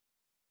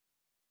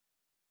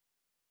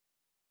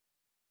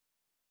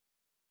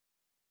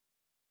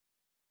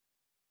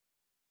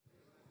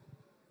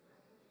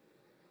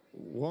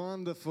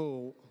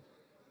Wonderful.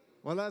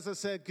 Well, as I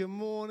said, good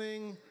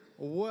morning.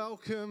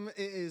 Welcome.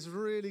 It is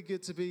really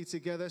good to be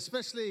together,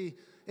 especially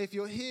if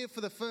you're here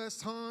for the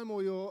first time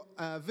or you're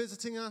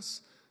visiting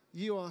us.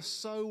 You are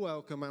so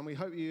welcome, and we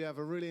hope you have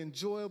a really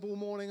enjoyable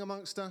morning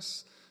amongst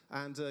us,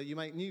 and you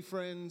make new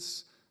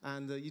friends,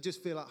 and you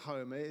just feel at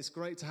home. It's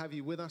great to have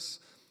you with us.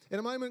 In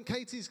a moment,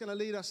 Katie's going to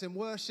lead us in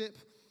worship,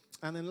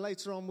 and then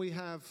later on we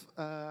have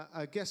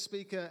a guest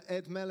speaker,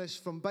 Ed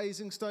Mellish from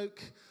Basingstoke,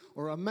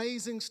 or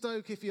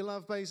Amazingstoke if you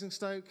love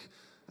Basingstoke,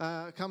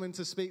 coming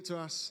to speak to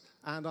us,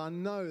 and I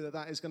know that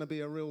that is going to be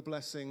a real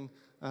blessing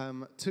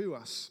to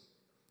us.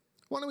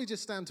 Why don't we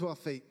just stand to our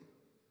feet?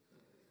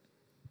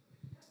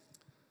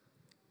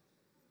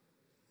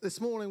 This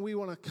morning we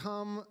want to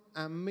come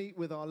and meet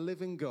with our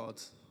living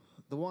God,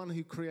 the one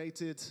who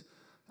created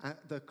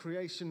the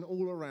creation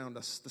all around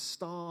us, the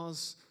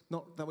stars,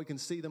 not that we can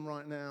see them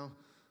right now,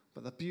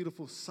 but the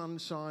beautiful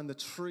sunshine, the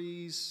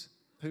trees,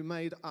 who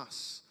made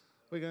us.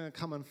 We're going to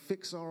come and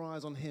fix our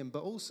eyes on him,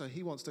 but also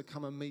he wants to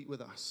come and meet with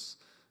us.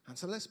 And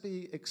so let's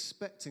be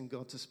expecting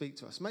God to speak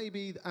to us.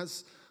 Maybe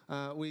as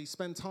we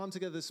spend time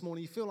together this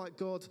morning, you feel like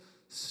God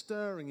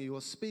stirring you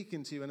or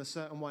speaking to you in a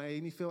certain way,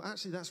 and you feel,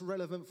 actually, that's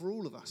relevant for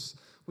all of us.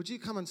 Would you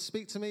come and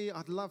speak to me?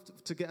 I'd love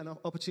to get an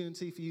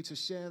opportunity for you to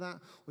share that,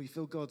 or you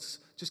feel God's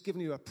just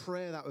given you a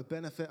prayer that would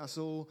benefit us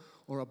all,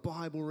 or a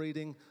Bible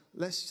reading.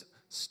 Let's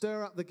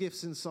stir up the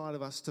gifts inside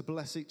of us to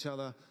bless each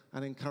other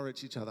and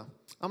encourage each other.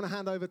 I'm going to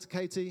hand over to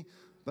Katie,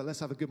 but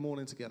let's have a good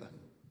morning together.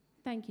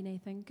 Thank you,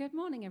 Nathan. Good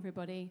morning,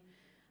 everybody.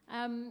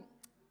 I'm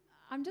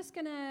just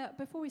going to,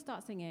 before we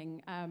start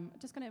singing,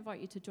 just going to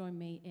invite you to join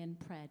me in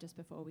prayer just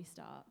before we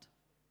start.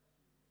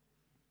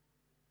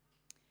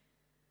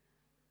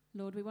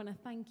 Lord, we want to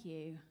thank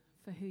you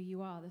for who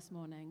you are this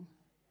morning.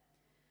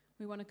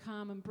 We want to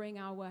come and bring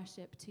our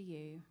worship to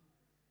you.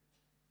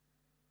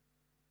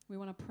 We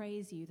want to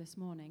praise you this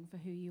morning for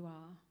who you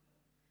are.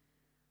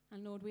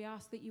 And Lord, we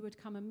ask that you would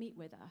come and meet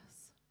with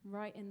us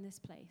right in this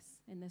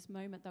place, in this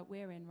moment that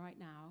we're in right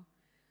now.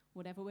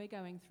 Whatever we're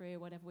going through,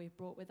 whatever we've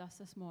brought with us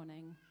this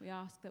morning, we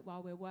ask that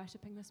while we're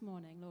worshiping this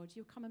morning, Lord,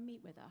 you'll come and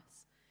meet with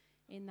us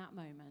in that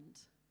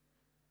moment.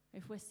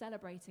 If we're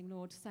celebrating,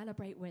 Lord,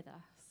 celebrate with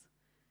us.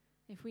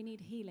 If we need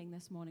healing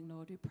this morning,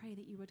 Lord, we pray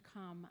that you would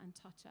come and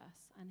touch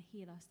us and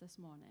heal us this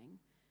morning.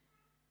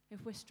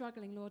 If we're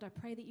struggling, Lord, I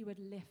pray that you would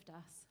lift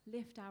us,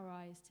 lift our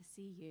eyes to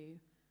see you.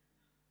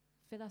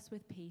 Fill us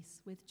with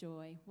peace, with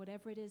joy,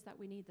 whatever it is that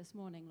we need this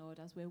morning, Lord,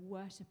 as we're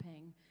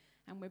worshiping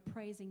and we're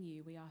praising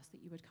you, we ask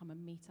that you would come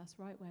and meet us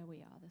right where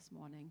we are this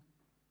morning.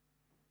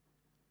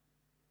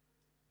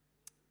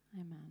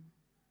 Amen.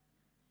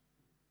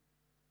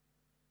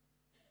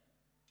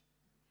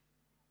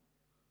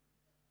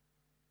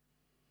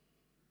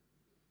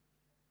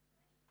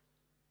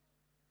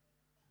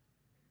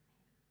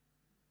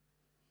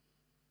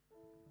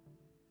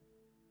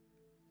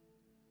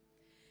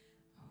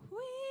 We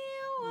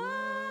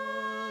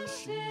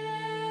worship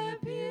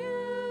you.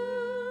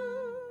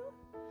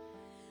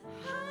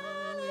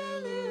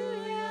 Hallelujah,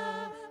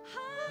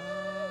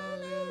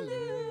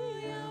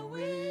 hallelujah.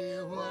 We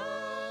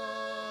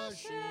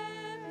worship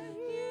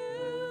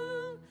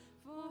you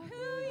for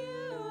who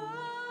you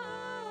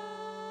are.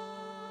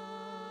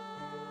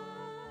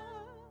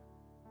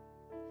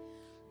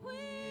 We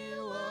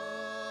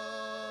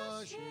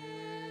worship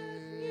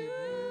you.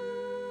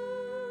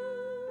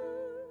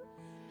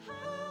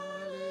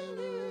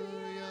 Hallelujah,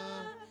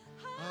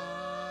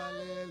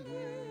 hallelujah.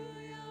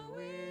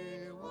 We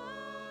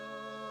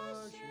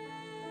worship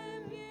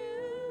you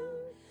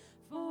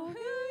for who you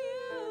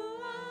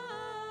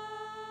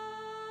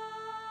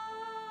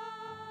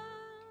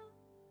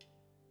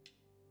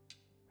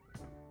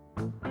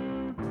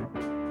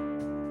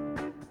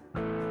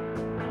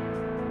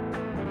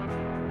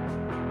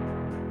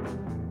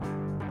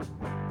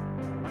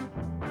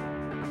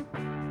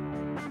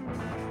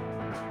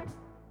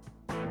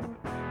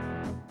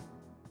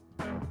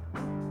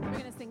We're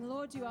going to sing,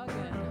 Lord, you are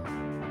good.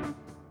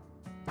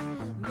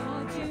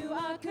 Lord, you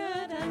are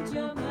good, and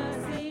your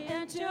mercy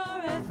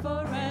endureth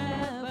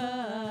forever.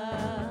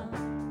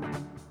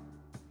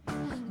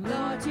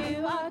 Lord,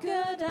 you are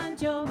good,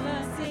 and your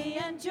mercy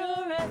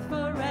endureth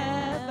forever.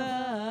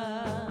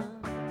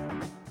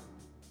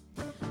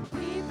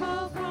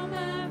 People from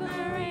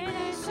every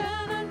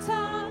nation and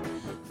tongue,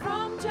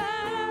 from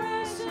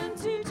generation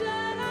to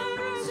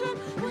generation,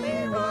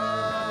 we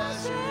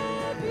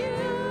worship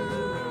you.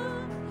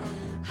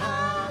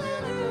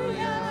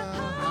 Hallelujah,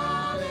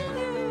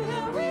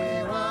 hallelujah, we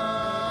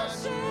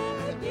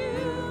worship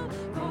you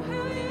for who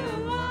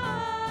you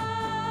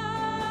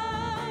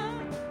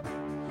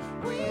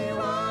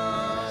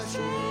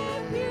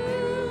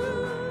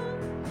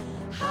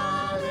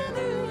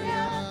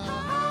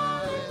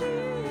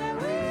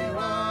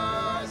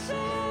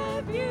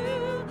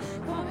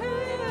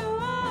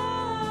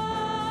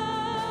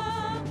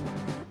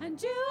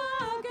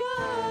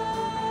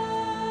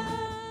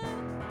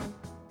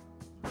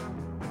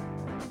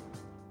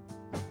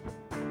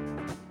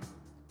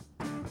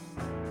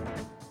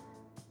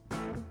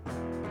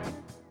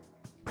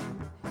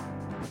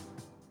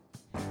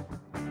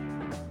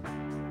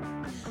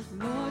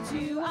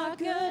you are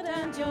good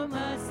and your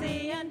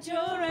mercy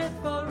endureth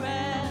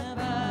forever.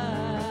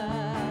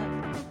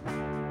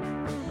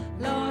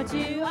 Lord,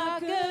 you are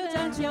good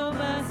and your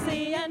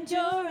mercy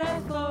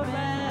endureth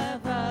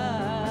forever.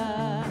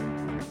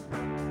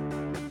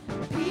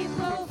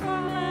 People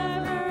from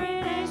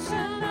every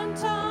nation and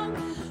tongue,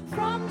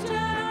 from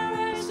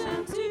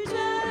generation to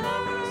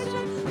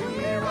generation,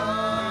 we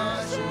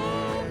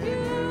worship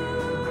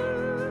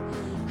you.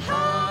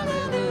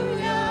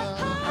 Hallelujah,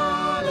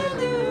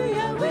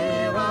 hallelujah, we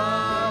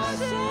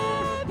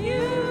worship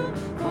you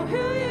for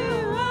who you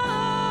are.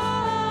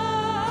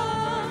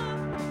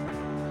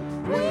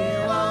 We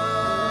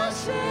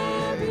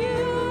worship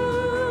you.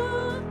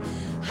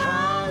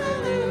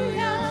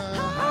 Hallelujah,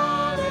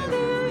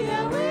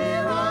 hallelujah, we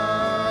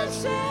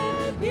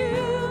worship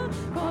you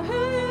for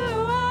who you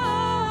are.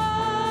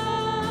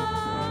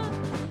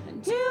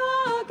 And you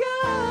are good.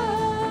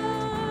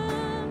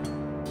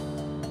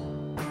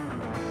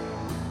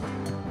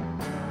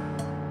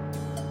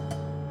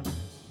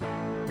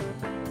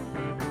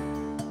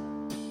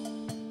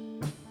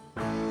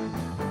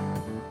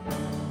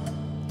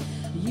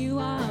 You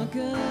are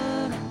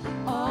good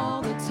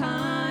all the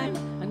time,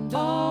 and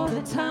all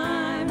the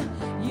time.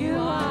 You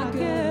are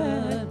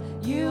good,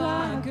 you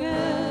are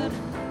good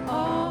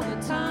all the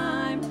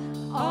time,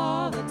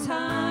 all the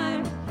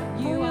time.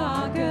 You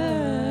are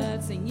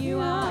good, sing you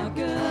are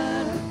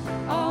good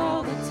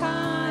all the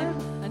time,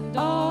 and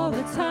all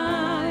the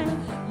time.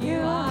 You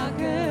are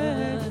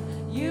good,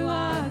 you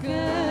are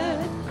good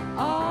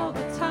all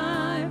the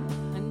time,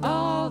 and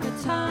all the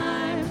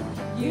time.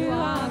 You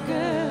are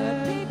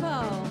good.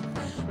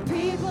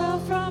 People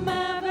from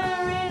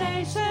every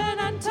nation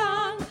and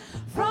tongue,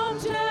 from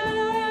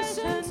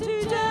generation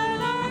to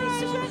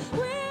generation,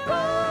 we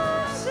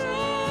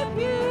worship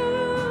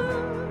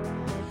you.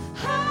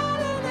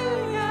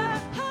 Hallelujah,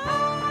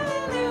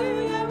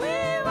 hallelujah, we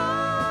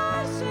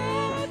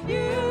worship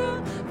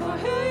you for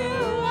who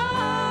you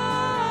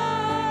are.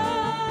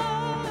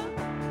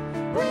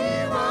 We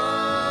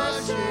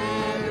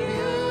worship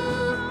you.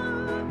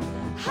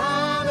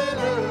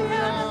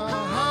 Hallelujah,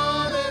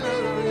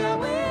 hallelujah,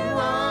 we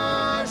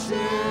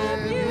worship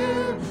you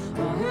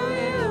for who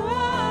you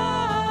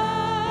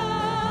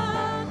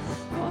are,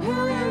 for who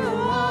you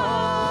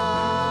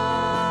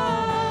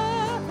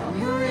are, for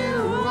who you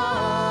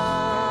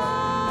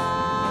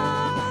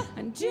are,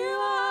 and you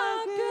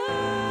are good.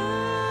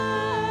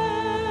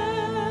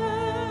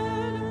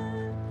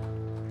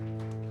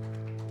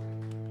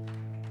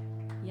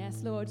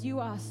 Yes, Lord, you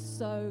are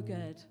so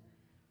good.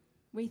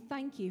 We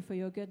thank you for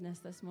your goodness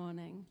this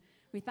morning.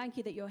 We thank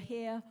you that you're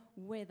here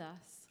with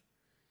us.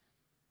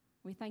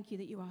 We thank you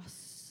that you are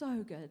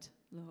so good,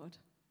 Lord.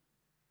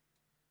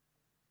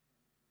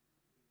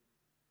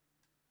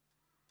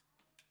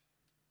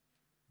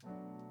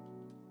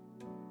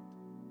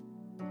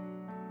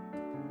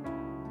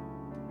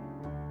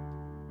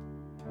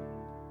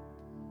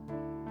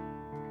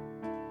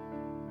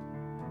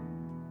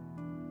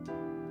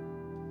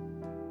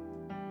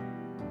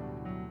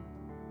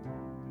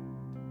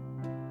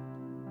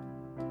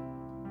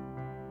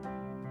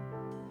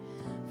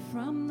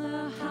 From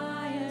the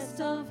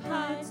highest of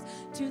heights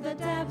to the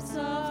depths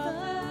of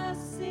the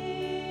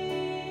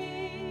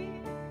sea,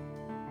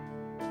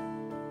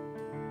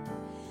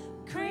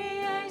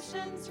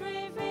 creation's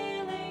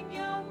revealing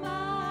your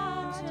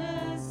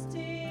majesty.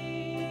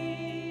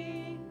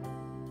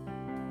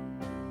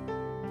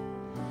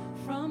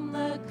 From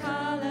the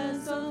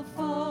colors of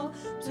fall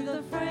to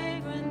the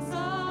fragrance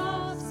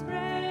of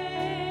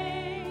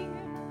spring,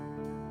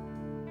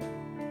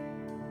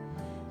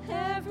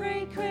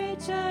 every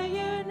creature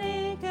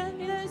unique and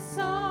the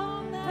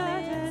song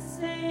that it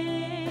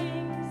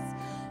sings,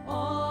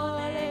 all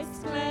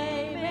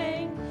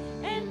exclaiming,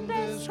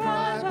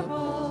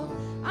 indescribable,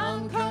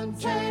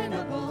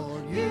 uncontainable.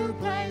 You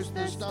place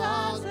the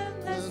stars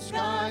in the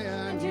sky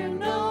and you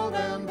know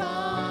them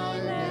by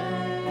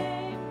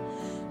name.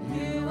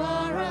 You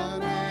are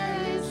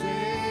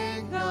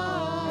amazing, God.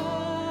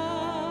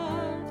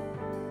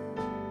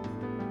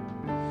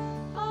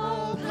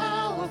 All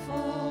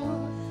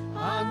powerful,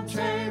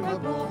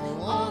 untamable,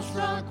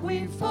 awestruck,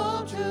 we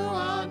fall to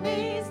our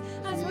knees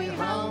as we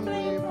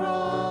humbly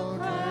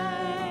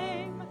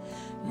proclaim,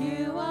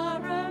 you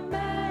are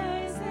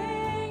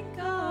amazing,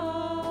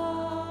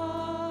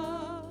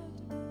 God,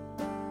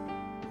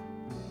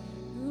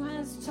 who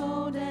has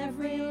told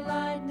every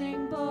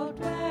lightning bolt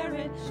where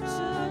it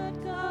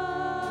should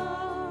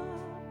go,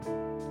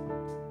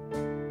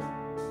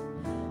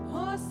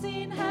 or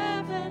seen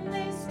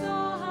heavenly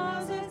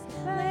storehouses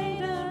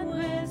laden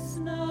with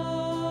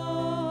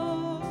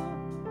snow,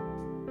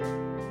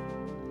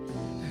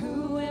 who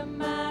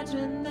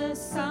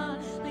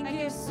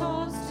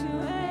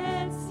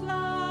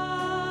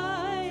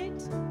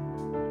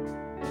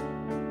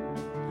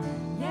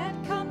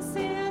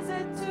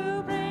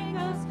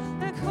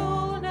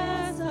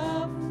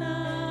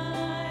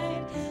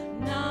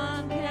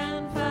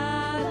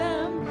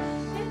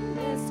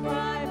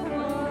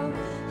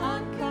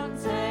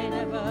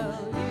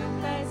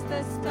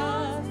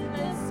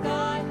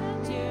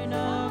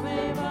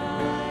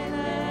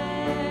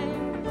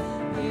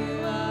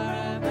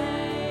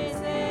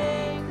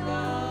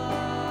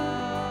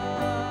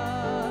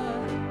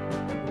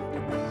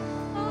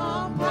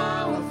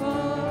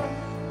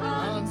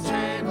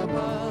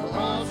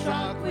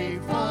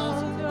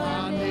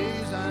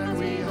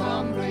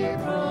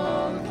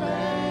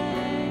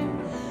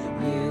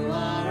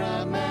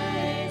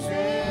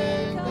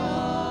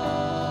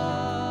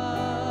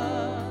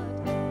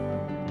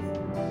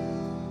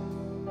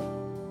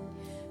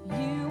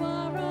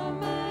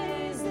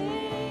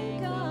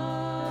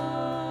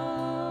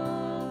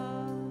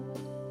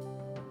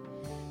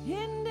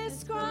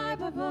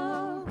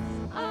indescribable,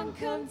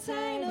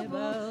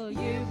 uncontainable.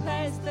 You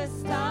place the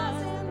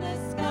stars in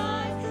the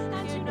sky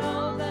and you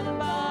know them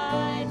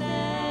by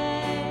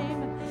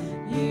name.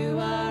 You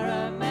are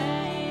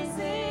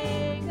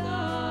amazing,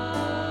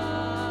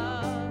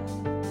 God.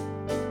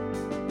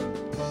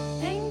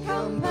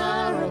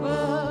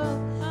 Incomparable,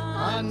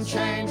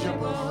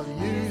 unchangeable.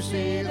 You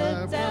see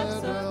the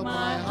depths of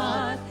my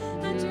heart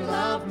and you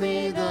love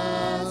me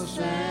the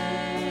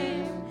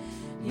same.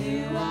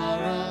 You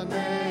are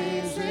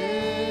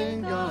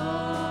amazing,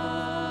 God.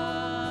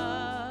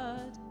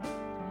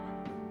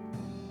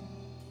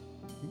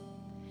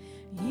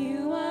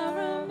 You are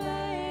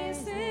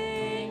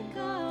amazing,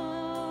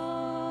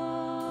 God.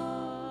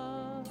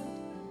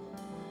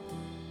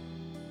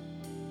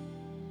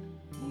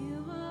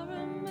 You are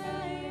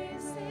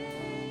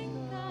amazing,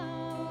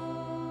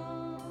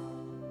 God.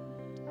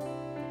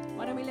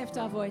 Why don't we lift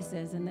our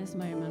voices in this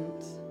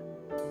moment?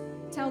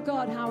 Tell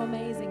God how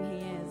amazing He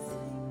is.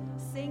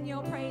 Sing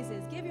your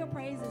praises. Give your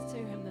praises to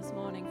Him this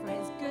morning for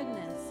His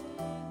goodness,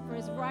 for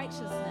His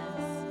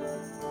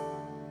righteousness.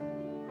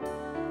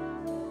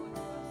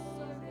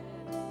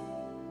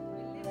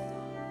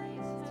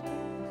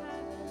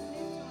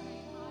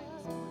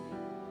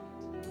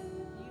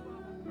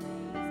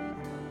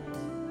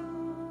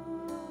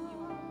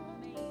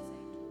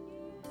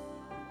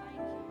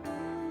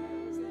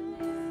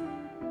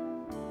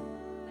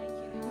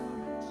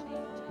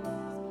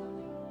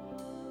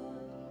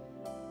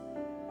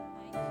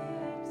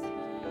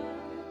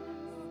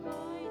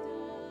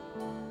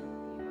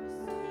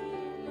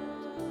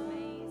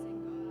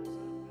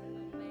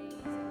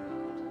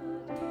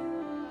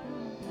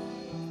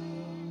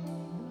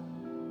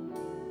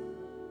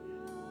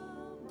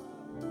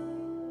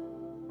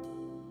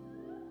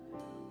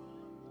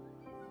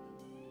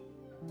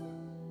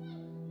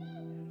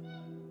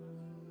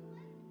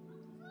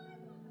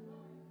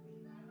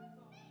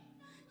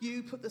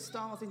 You put the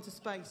stars into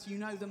space, you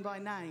know them by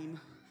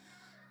name.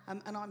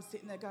 And I'm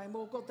sitting there going,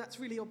 well, God, that's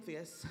really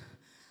obvious.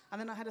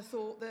 And then I had a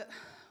thought that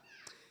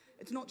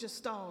it's not just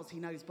stars He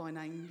knows by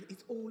name,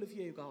 it's all of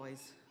you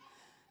guys.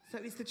 So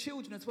it's the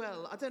children as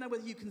well. I don't know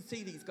whether you can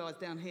see these guys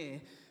down here,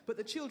 but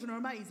the children are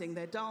amazing.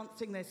 They're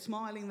dancing, they're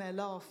smiling, they're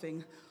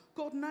laughing.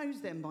 God knows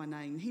them by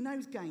name. He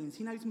knows Gaines,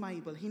 He knows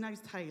Mabel, He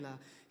knows Taylor,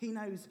 He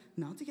knows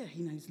Nadia,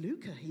 He knows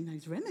Luca, He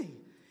knows Rennie.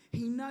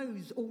 He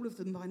knows all of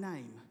them by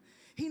name.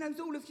 He knows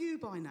all of you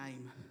by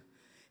name.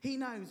 He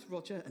knows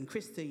Roger and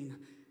Christine,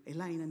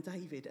 Elaine and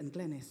David and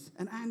Glenys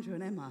and Andrew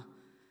and Emma.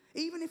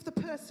 Even if the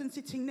person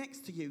sitting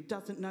next to you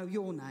doesn't know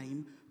your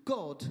name,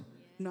 God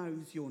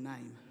knows your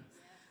name.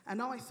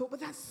 And I thought,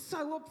 but that's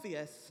so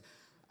obvious.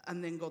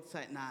 And then God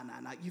said, no,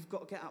 you've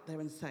got to get up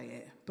there and say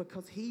it,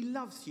 because He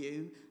loves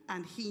you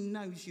and He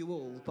knows you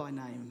all by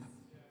name.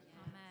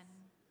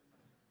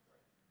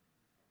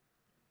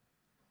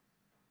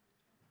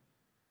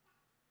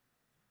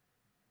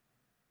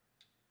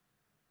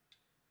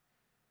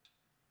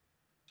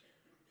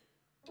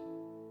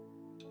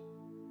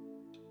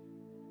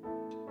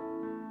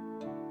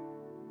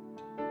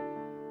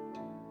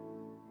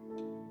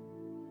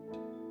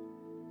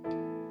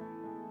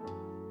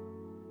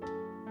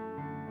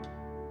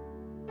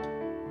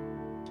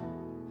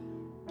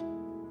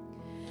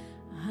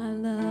 I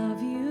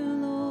love you,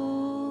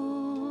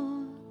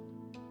 Lord,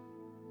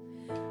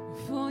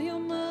 for your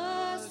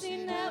mercy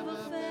never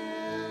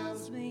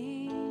fails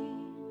me.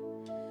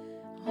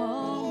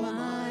 All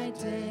my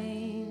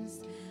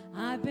days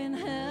I've been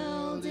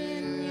held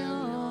in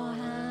your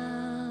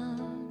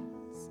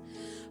hands.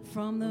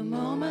 From the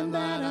moment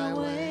that I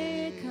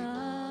wake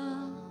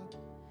up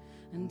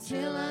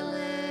until I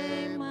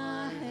lay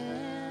my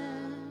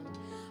head,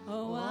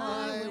 oh,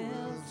 I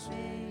will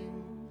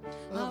sing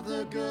of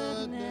the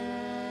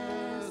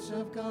goodness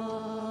of God.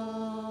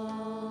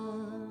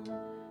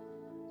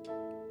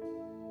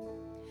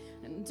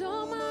 And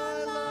all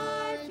my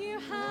life you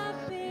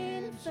have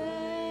been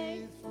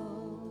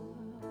faithful.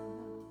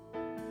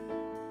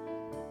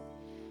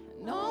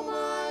 And all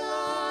my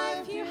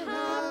life you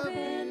have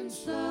been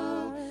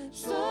so,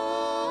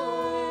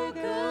 so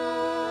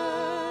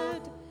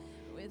good.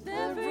 With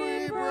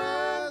every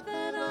breath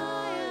that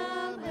I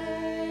am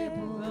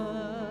able,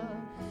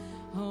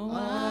 oh,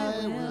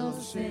 I will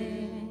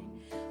sing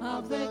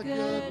of the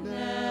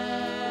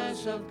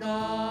goodness of God.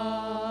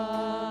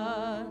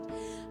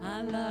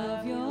 I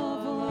love your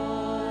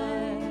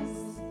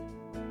voice.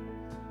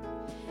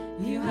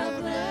 You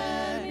have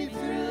led me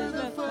through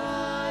the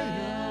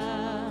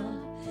fire,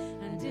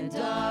 and in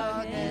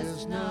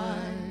darkest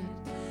night,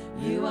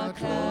 you are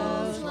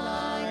close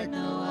like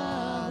no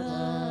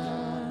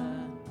other.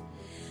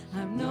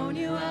 I've known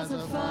you as a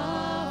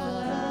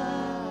father,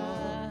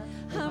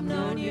 I've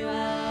known you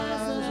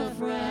as a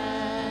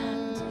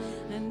friend,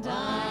 and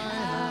I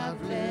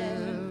have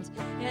lived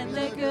in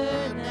the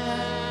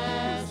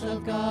goodness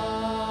of God.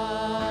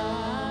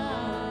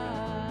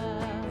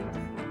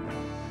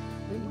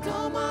 And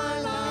all my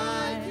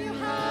life you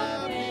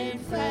have been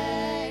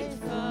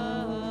faithful.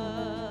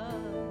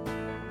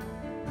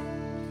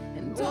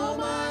 And all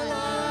my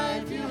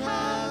life you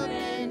have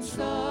been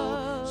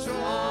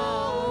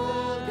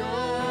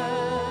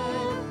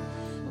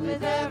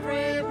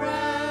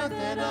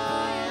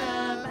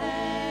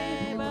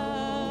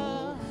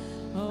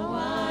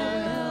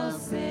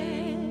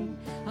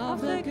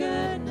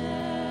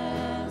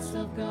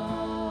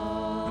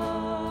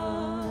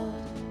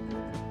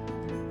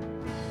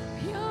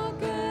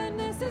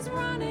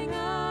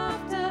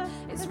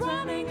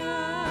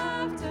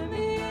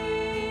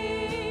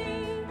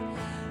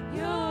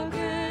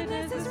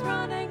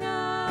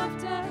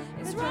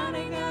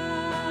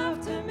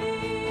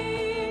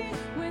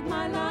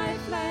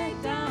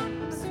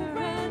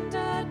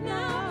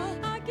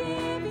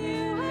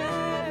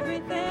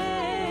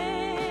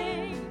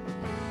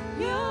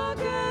Your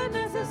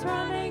goodness is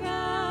running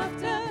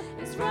after,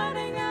 it's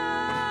running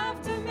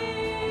after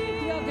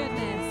me. Your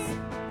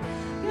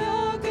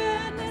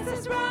goodness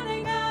is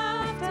running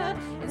after,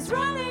 it's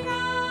running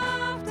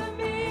after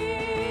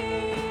me.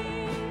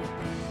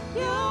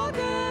 Your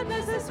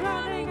goodness is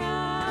running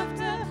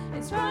after,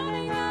 it's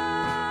running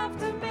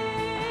after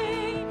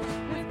me.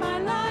 With my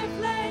life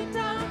laid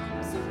down,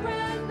 I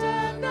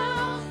surrender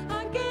now,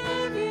 I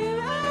give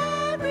you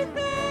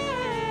everything.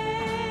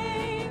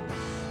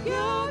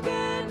 Your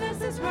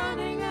goodness is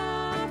running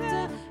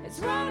after, it's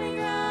running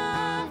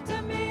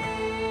after me.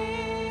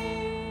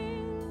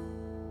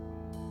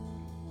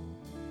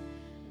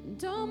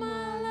 And all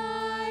my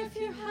life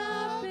you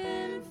have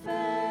been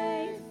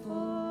faithful.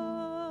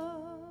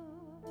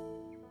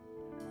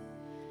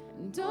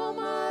 And all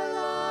my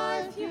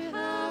life you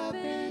have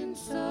been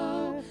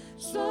so,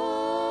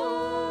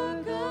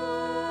 so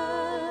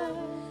good.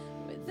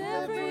 With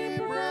every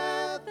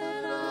breath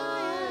that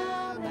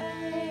I am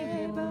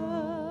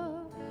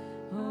able,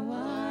 oh,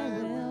 I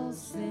will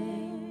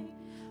sing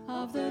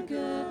of the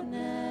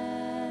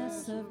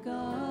goodness of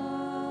God.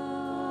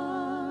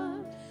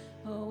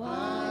 Oh,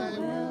 I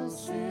will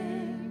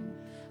sing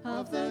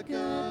of the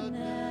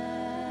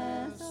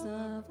goodness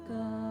of God.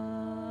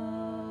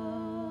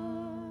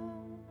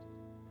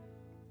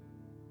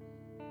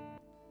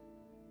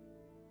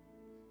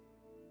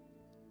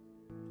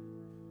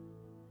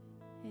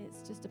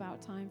 It's just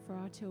about time for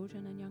our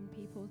children and young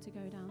people to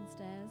go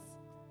downstairs.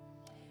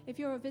 If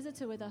you're a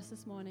visitor with us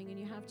this morning and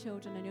you have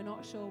children and you're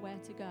not sure where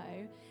to go,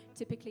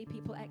 typically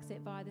people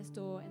exit via this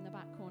door in the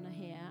back corner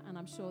here, and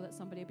I'm sure that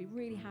somebody will be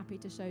really happy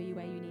to show you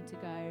where you need to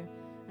go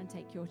and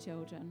take your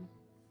children.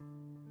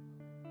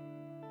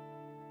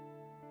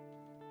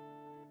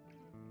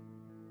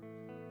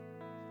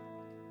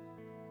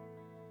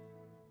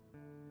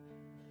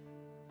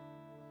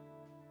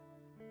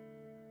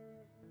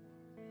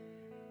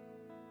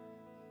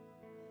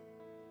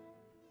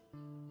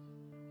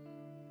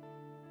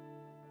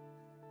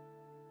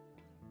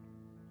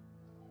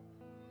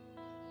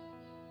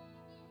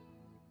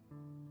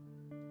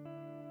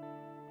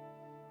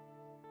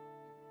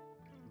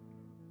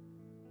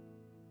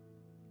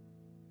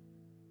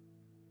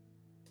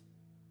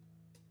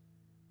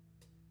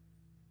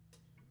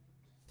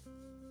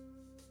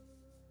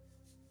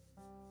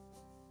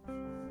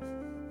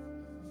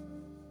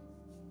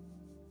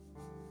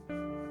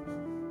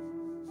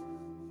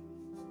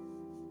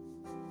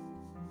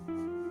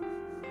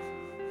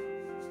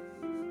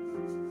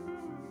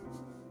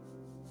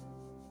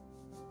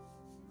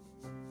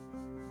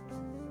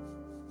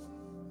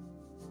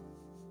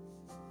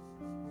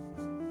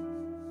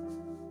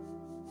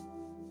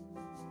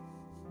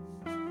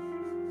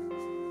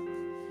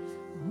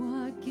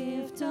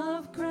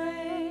 Of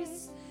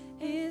grace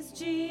is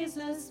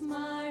Jesus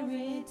my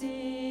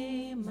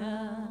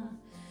Redeemer.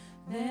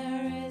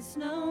 There is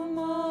no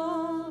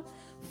more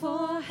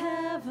for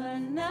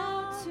heaven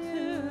now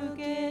to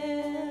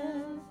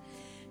give.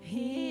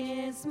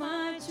 He is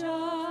my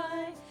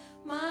joy,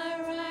 my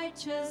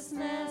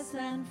righteousness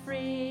and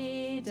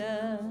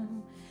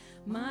freedom,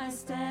 my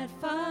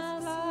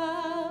steadfast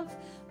love,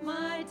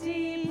 my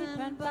deep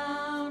and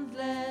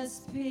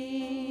boundless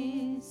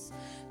peace.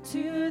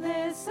 To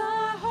this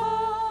I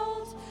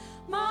hold,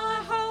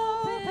 my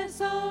hope is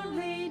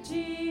only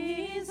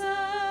Jesus,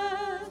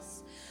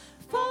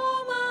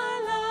 for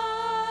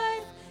my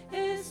life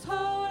is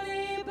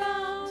wholly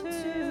bound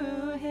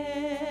to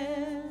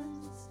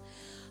His.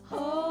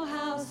 Oh,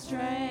 how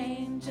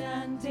strange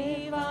and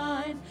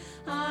divine,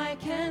 I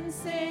can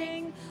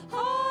sing,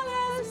 all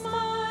is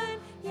mine,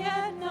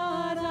 yet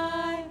not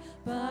I,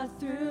 but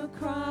through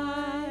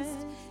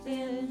Christ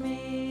in me.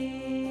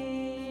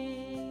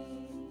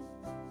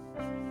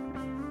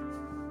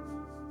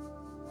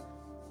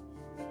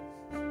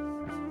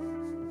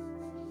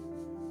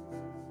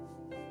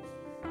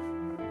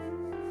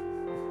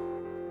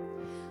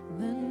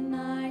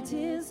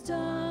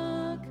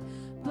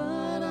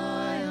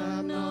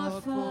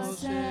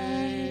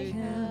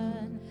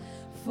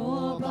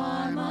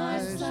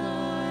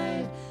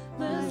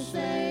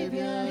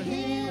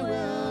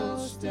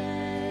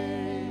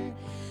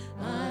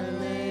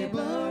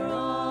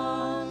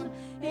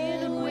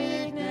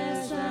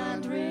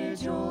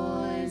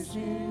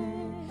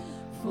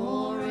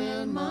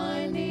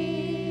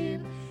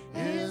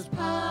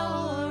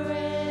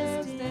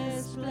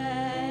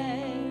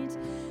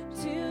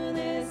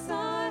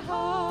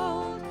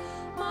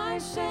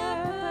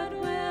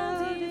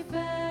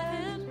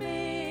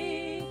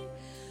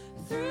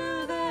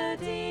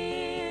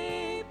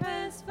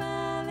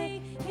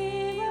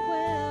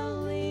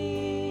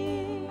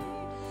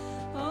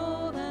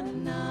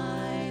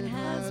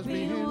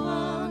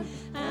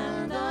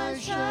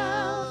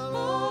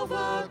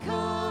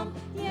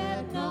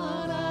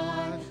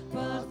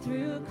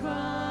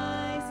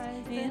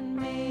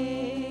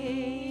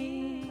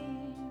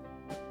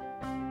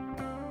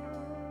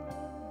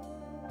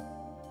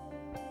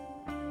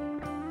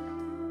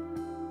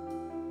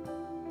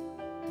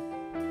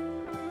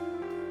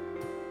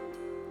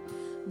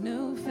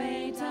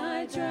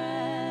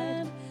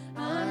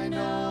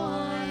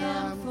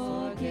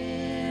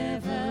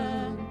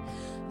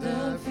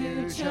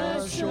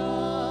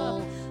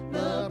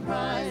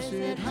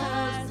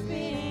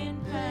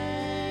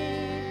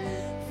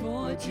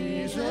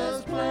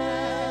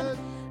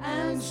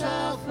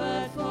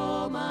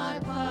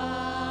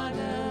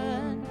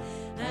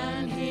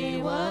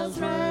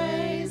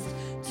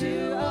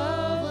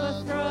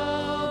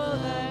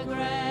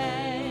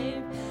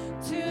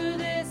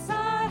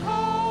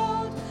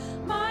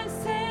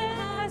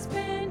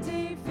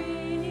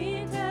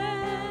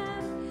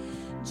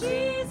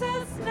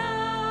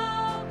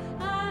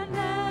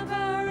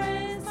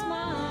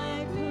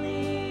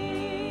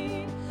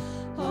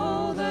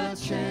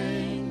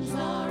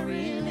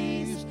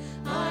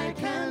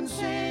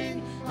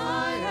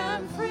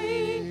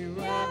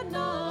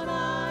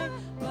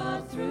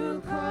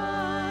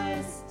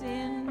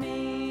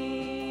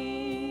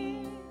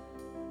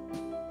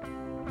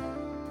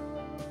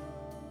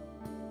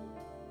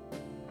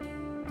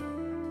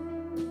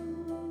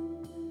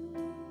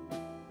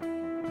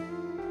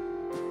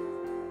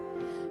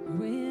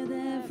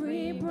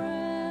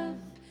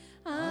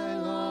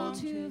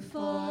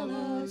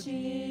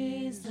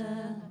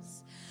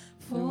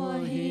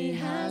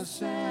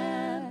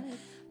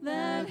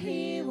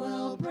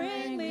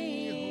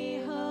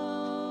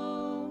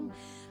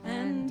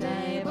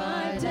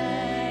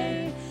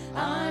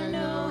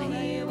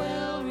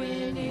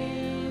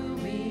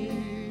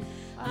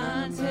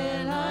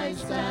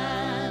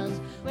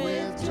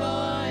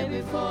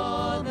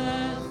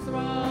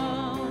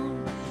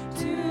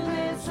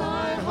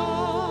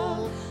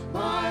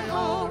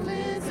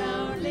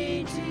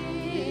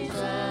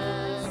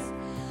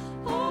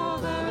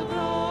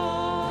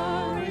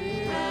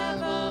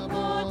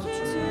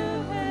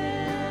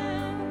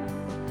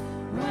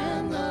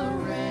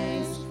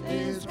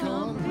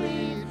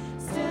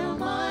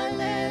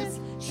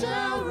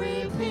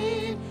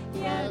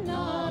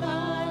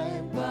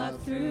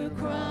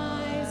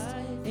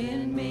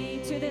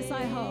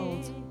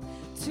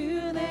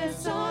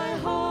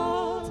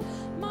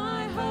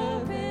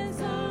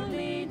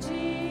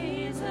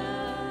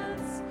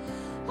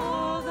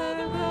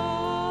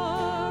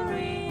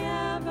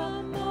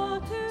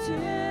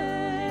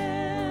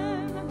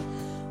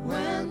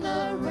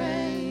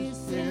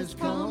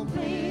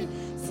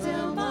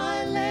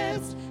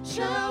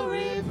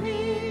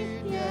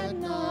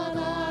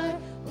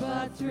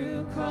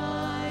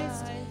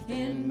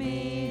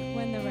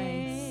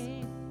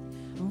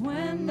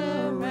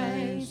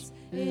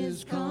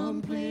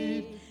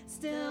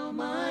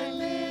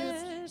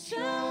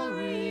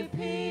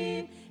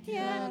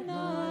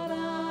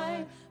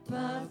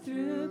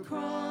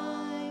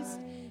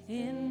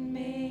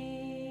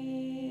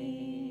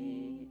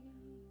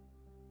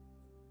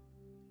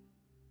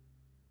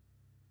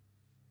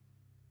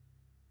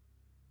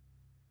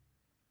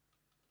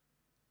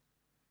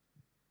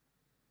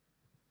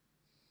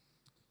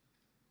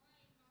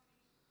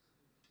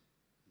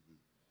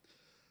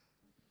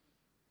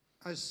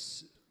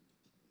 As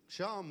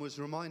Sharm was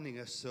reminding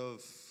us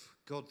of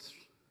God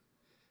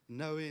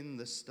knowing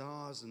the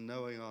stars and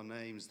knowing our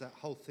names, that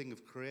whole thing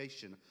of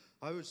creation,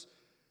 I was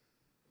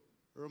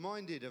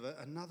reminded of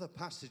another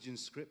passage in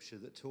Scripture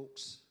that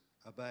talks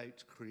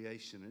about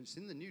creation. And it's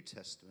in the New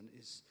Testament.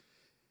 It's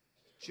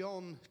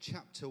John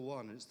chapter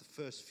 1. And it's the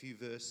first few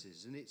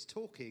verses. And it's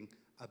talking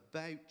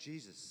about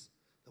Jesus,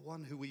 the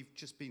one who we've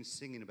just been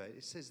singing about.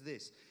 It says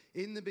this: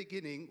 "In the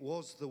beginning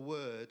was the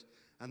Word,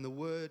 and the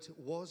Word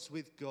was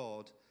with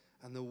God,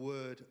 and the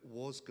Word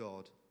was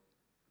God.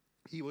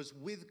 He was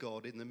with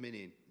God in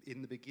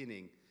the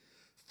beginning.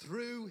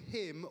 Through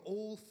him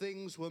all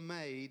things were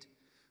made.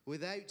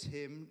 Without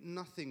him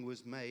nothing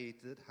was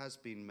made that has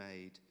been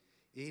made.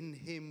 In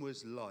him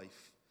was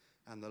life,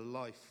 and the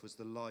life was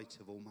the light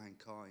of all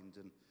mankind."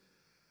 And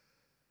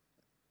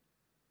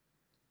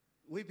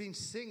we've been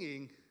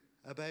singing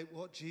about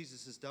what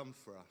Jesus has done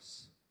for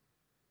us,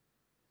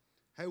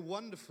 how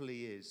wonderful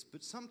he is.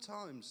 But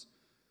sometimes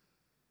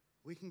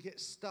we can get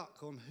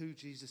stuck on who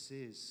Jesus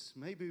is.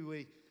 Maybe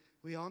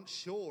we aren't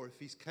sure if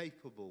he's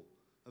capable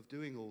of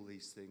doing all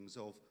these things,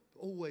 of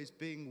always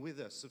being with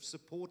us, of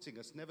supporting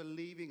us, never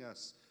leaving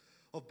us,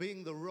 of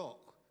being the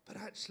rock. But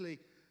actually,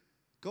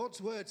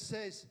 God's word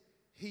says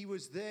he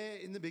was there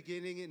in the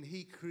beginning and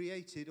he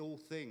created all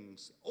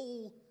things.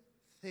 All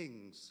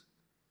things.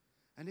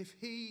 And if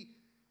he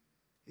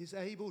is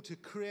able to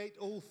create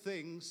all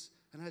things,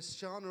 and as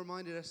Sean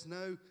reminded us,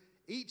 know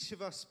each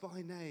of us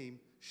by name,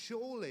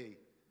 surely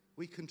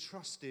we can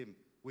trust him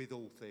with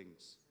all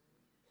things.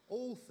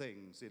 All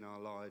things in our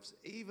lives,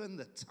 even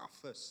the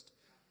toughest,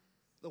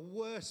 the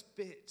worst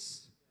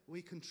bits,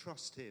 we can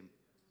trust him.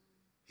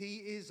 He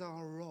is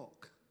our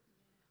rock.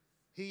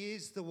 He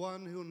is the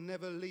one who will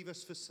never leave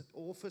us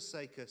or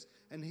forsake us.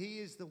 And he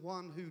is the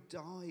one who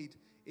died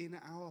in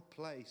our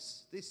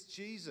place. This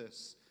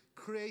Jesus,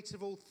 creator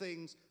of all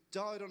things,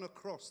 died on a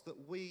cross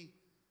that we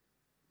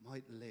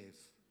might live.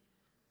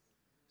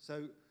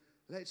 So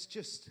let's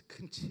just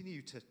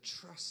continue to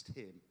trust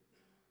him,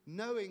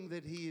 knowing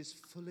that he is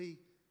fully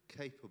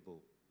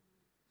capable.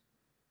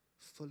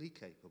 Fully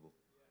capable.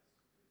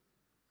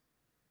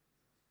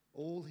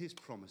 All his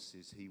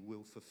promises he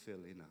will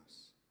fulfill in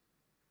us.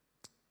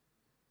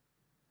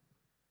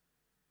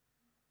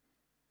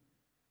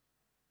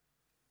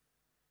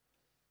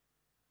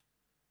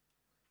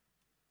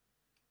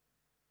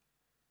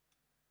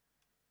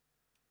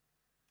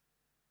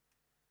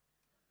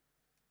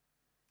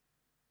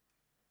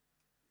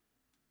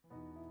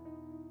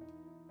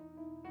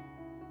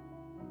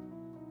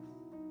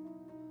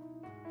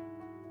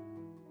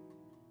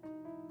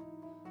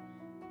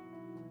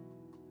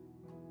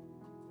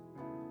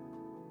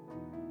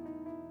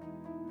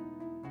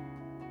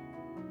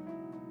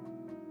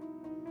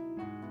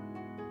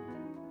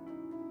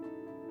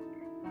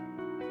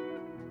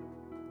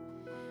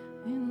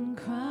 In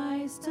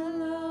Christ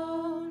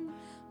alone,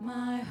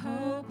 my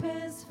hope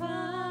is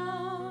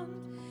found.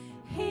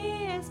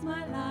 He is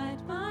my light,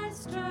 my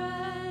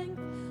strength,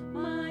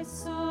 my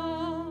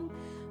song.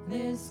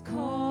 This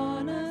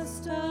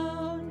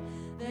cornerstone,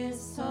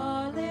 this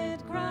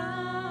solid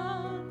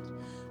ground,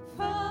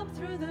 firm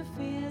through the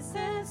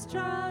fiercest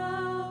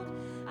drought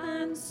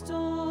and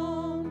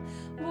storm.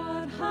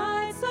 What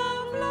heights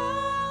of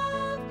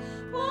love,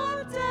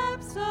 what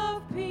depths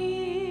of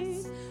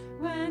peace,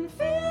 when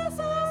fears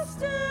are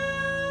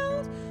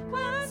stilled,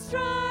 when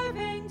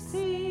striving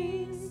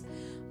cease.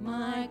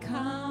 My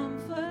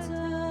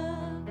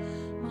comforter,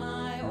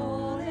 my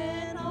all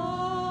in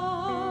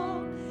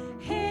all,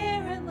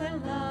 here in the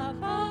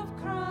love of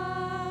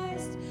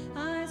Christ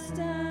I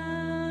stand.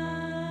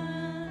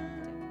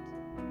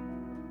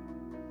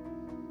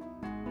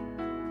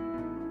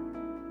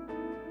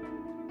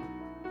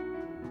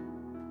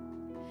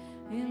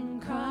 In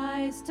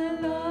Christ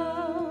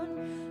alone,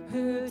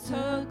 who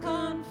took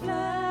on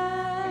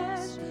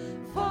flesh,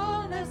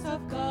 fullness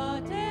of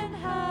God in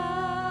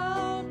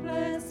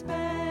helpless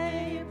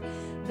babe,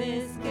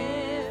 this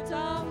gift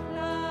of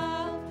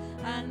love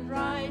and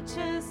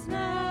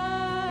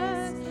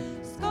righteousness,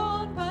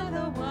 scorned by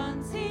the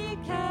ones he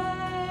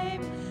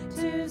came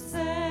to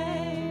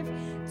save,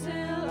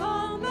 till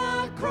on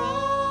the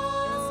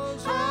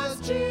cross, as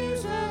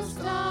Jesus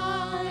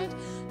died,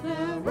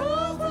 the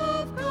wrath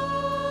of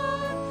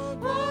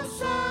God was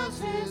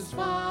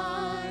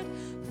satisfied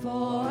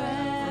forever.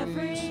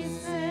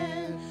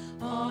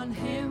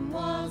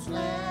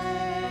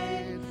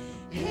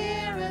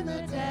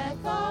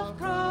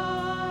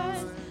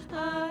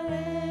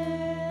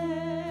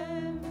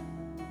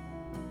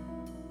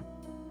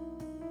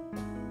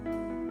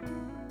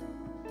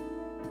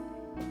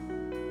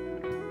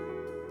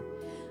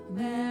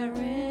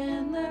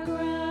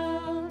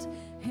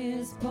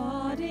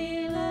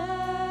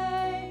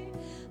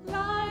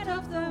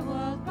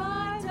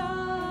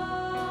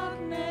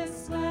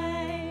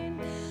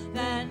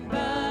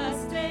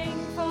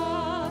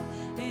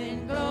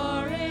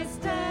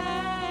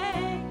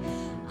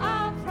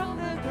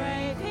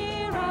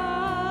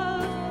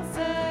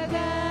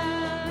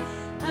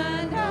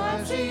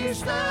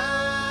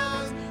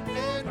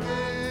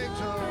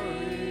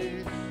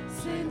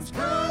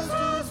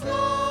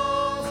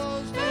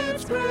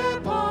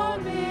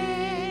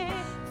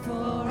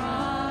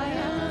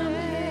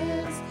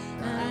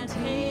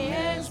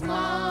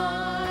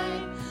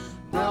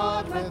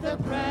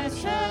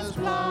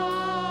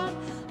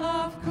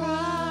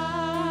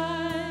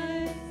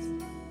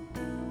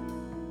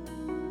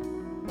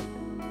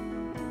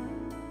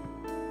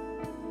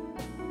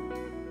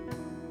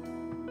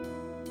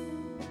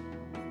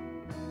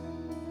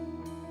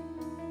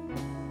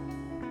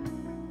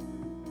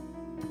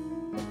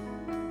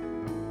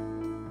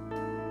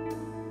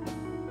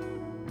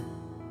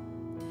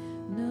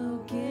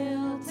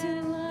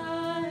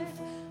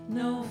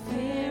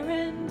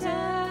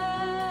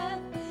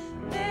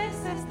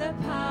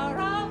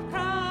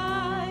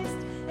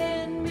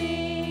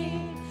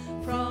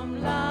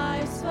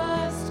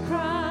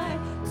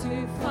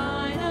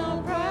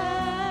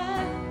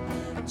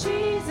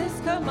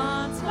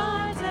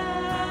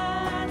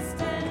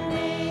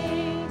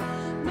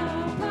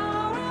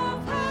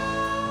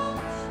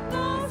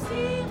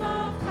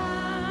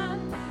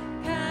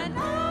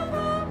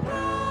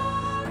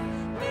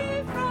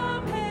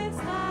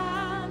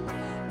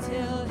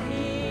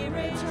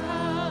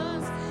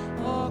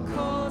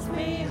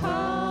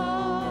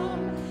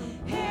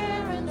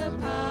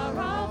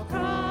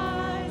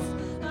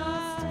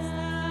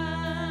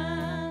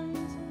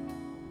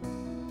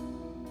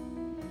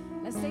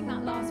 Let's sing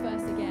that last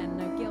verse again.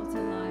 No guilt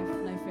in life,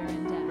 no fear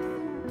in death.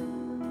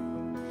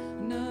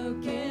 No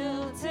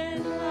guilt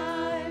in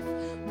life,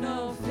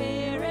 no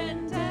fear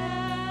in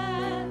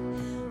death.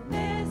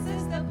 This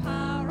is the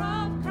power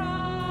of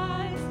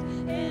Christ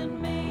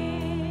in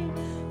me.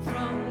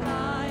 From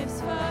life's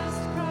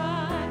first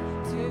cry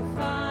to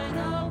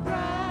final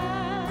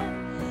breath,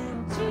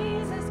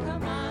 Jesus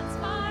commands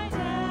my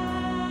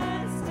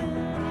destiny.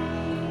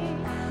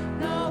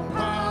 No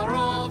power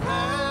of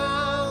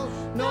hell,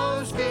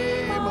 no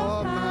scheme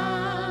of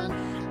man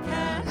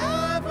can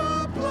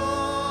ever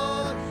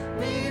pluck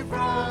me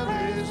from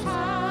his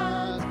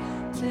hand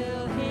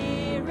till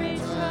he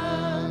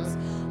returns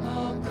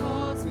or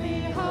calls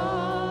me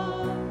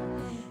home.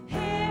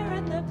 Here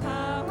in the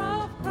power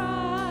of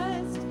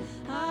Christ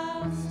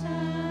I'll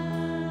stand.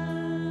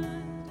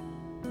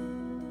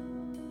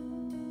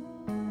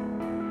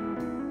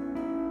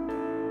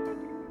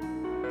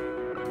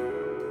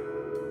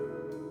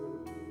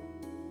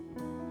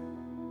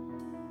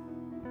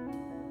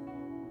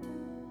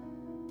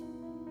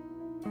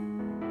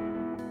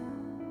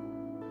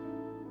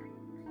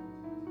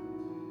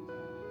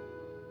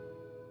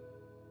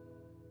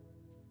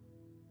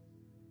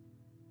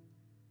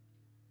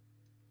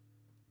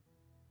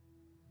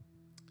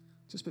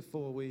 Just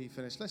before we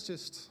finish, let's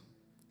just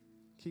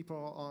keep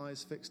our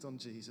eyes fixed on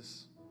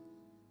Jesus.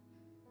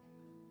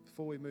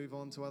 Before we move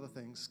on to other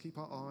things, keep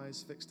our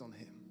eyes fixed on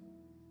him.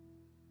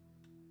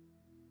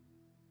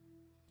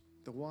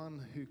 The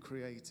one who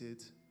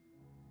created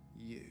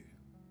you,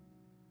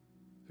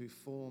 who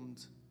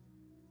formed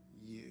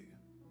you,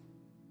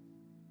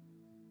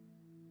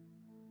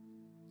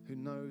 who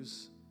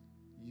knows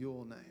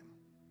your name,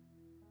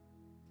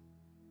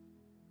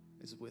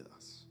 is with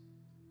us.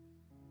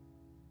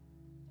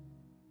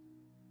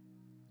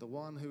 The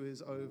one who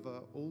is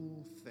over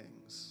all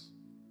things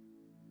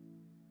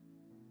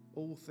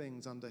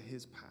under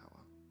his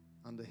power,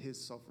 under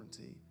his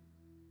sovereignty,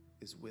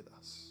 is with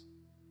us,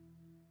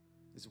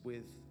 is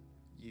with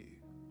you,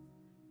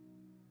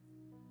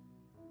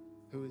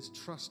 who is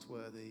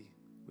trustworthy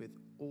with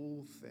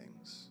all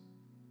things.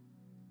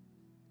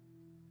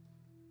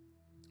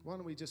 Why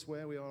don't we just,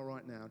 where we are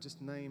right now,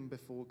 just name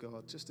before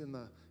God, just in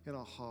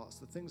our hearts,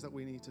 the things that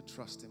we need to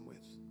trust him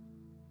with.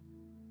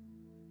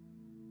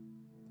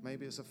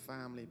 Maybe it's a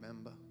family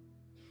member.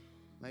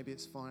 Maybe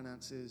it's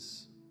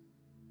finances.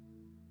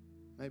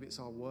 Maybe it's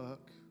our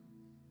work.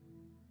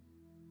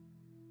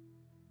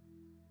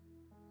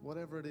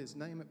 Whatever it is,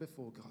 name it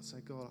before God. Say,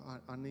 God,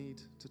 I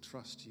need to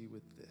trust you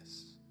with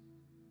this.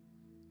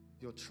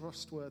 You're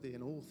trustworthy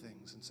in all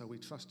things, and so we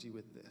trust you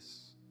with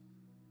this.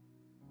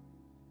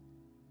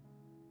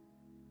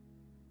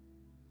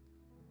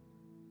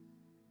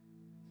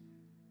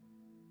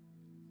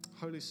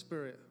 Holy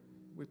Spirit,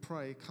 we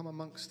pray, come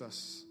amongst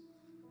us.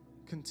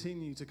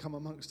 Continue to come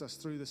amongst us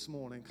through this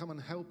morning. Come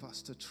and help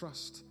us to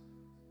trust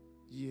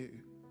you,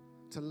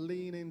 to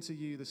lean into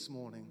you this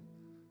morning,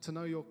 to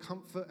know your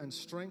comfort and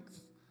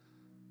strength,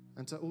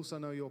 and to also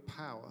know your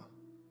power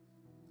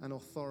and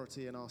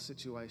authority in our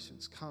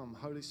situations. Come,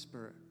 Holy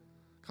Spirit,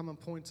 come and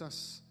point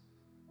us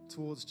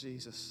towards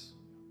Jesus.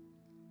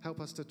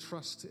 Help us to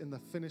trust in the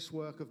finished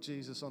work of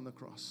Jesus on the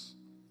cross.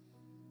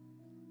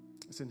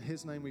 It's in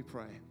his name we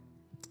pray.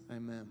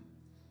 Amen.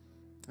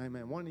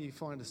 Amen. Why don't you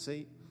find a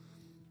seat?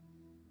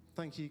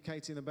 Thank you,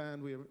 Katie and the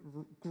band. We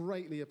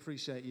greatly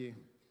appreciate you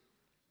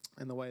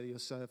in the way that you've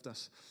served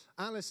us.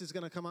 Alice is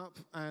going to come up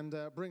and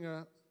bring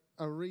a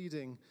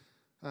reading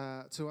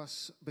to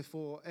us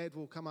before Ed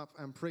will come up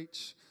and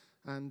preach.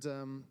 And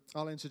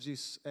I'll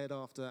introduce Ed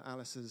after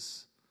Alice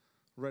has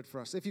read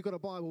for us. If you've got a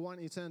Bible, why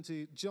don't you turn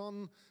to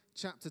John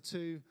chapter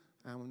 2,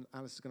 and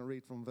Alice is going to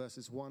read from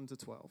verses 1 to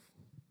 12.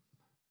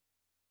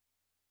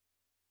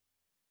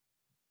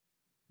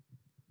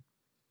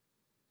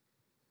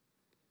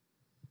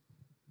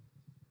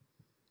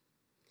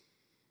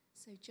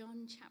 So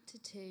John chapter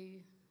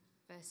 2,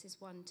 verses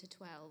 1 to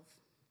 12.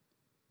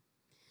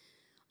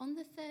 On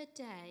the third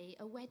day,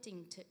 a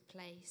wedding took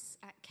place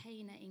at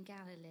Cana in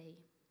Galilee.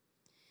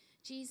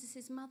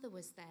 Jesus' mother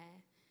was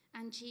there,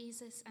 and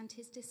Jesus and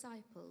his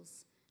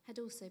disciples had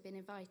also been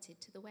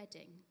invited to the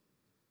wedding.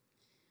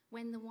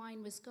 When the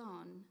wine was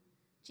gone,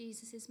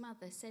 Jesus'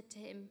 mother said to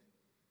him,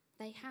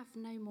 "They have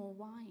no more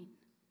wine."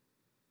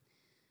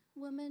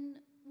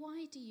 "Woman,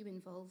 why do you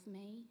involve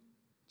me?"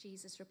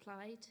 Jesus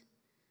replied.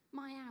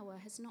 "My hour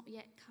has not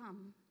yet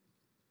come."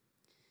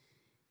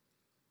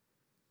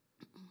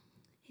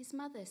 His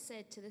mother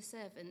said to the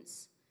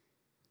servants,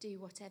 "Do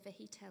whatever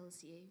he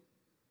tells you."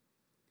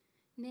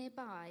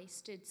 Nearby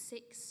stood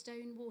 6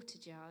 stone water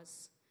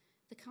jars,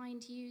 the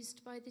kind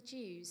used by the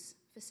Jews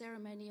for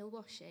ceremonial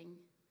washing,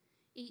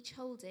 each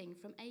holding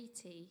from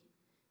 80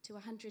 to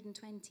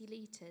 120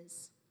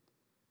 litres.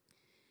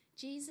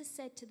 Jesus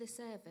said to the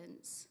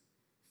servants,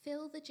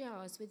 "Fill the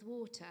jars with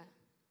water."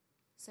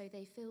 So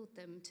they filled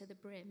them to the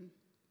brim.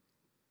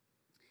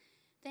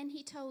 Then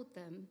he told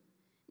them,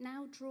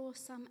 "Now draw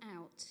some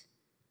out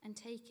and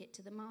take it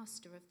to the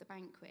master of the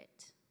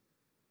banquet."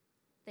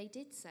 They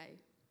did so,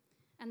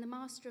 and the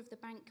master of the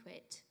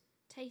banquet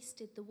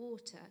tasted the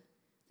water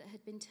that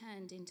had been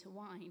turned into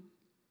wine.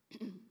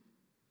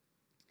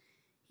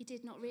 He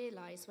did not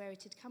realize where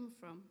it had come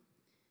from,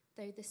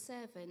 though the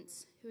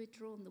servants who had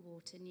drawn the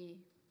water knew.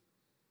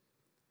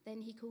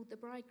 Then he called the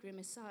bridegroom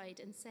aside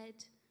and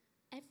said,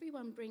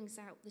 "Everyone brings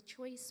out the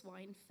choice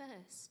wine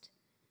first,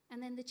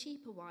 and then the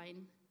cheaper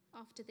wine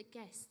after the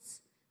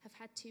guests have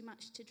had too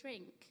much to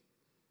drink.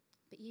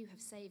 But you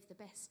have saved the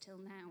best till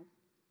now."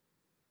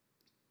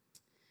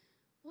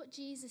 What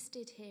Jesus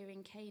did here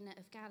in Cana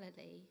of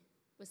Galilee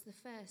was the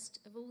first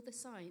of all the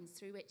signs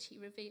through which he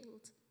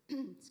revealed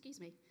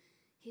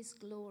his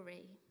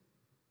glory,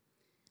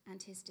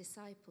 and his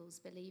disciples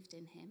believed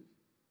in him.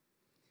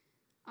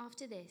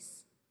 After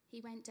this,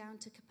 he went down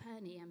to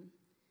Capernaum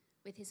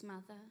with his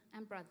mother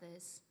and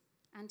brothers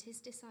and his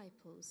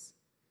disciples.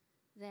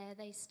 There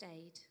they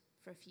stayed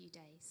for a few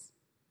days.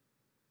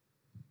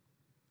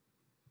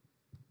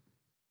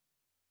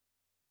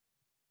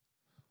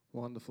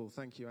 Wonderful.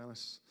 Thank you,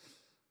 Alice.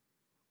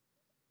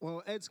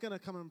 Well, Ed's going to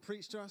come and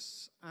preach to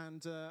us,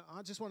 and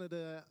I just wanted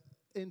to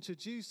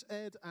introduce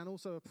Ed and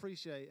also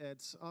appreciate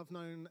Ed. I've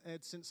known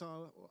Ed since I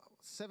was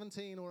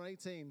 17 or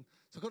 18,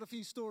 so I've got a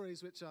few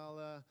stories which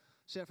I'll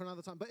share for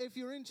another time. But if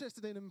you're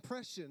interested in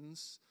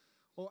impressions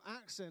or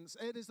accents,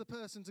 Ed is the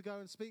person to go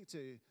and speak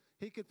to.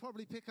 He could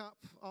probably pick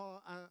up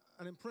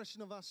an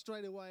impression of us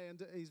straight away,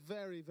 and he's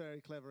very,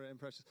 very clever at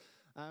impressions.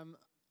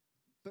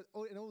 But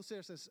in all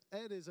seriousness,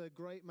 Ed is a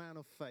great man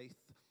of faith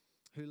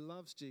who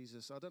loves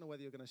Jesus. I don't know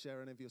whether you're going to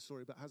share any of your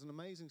story, but has an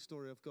amazing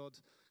story of God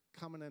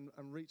coming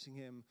and reaching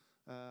him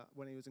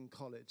when he was in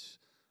college.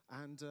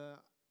 And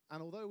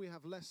although we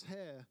have less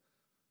hair,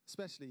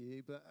 especially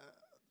you, but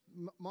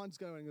mine's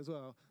going as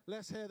well,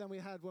 less hair than we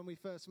had when we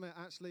first met,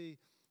 actually,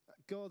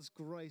 God's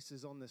grace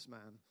is on this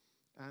man.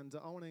 And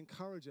I want to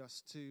encourage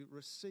us to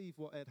receive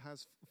what Ed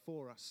has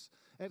for us.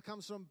 Ed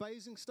comes from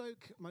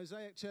Basingstoke,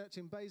 Mosaic Church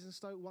in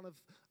Basingstoke, one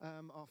of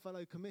our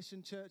fellow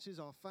commissioned churches,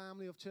 our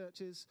family of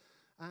churches.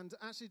 And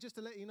actually, just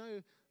to let you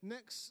know,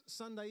 next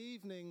Sunday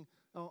evening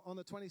on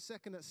the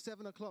 22nd at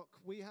 7 o'clock,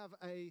 we have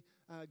a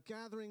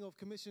gathering of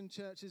commissioned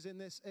churches in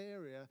this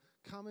area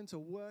coming to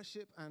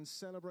worship and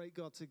celebrate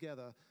God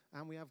together.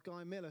 And we have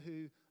Guy Miller,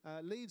 who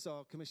leads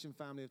our commissioned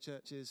family of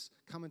churches,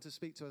 coming to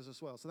speak to us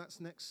as well. So that's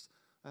next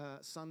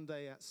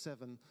Sunday at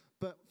 7.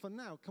 But for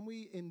now, can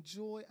we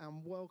enjoy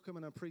and welcome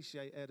and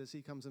appreciate Ed as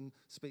he comes and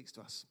speaks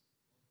to us?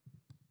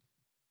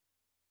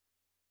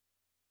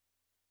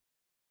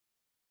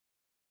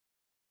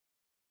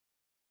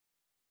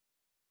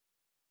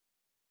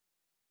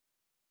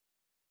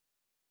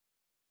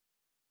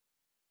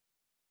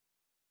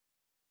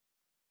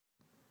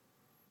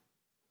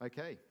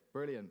 Okay,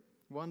 brilliant,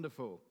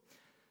 wonderful.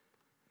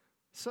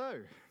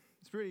 So,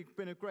 it's really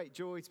been a great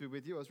joy to be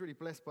with you. I was really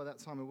blessed by that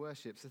time of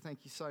worship, so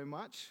thank you so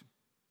much.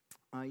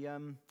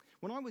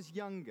 When I was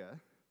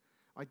younger,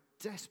 I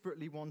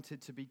desperately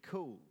wanted to be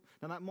cool.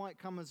 Now, that might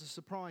come as a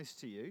surprise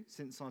to you,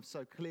 since I've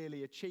so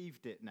clearly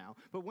achieved it now.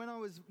 But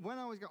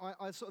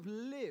I sort of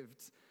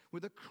lived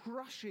with a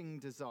crushing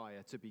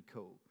desire to be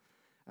cool.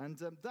 And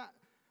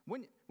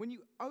when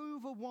you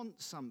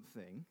overwant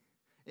something,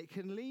 it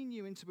can lean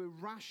you into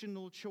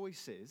irrational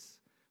choices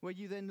where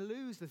you then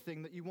lose the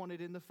thing that you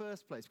wanted in the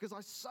first place. Because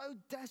I so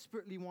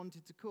desperately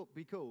wanted to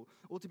be cool,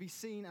 or to be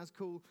seen as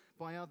cool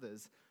by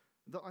others,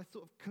 that I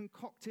sort of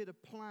concocted a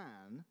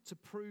plan to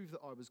prove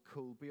that I was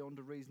cool beyond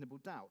a reasonable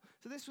doubt.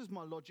 So this was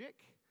my logic,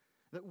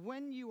 that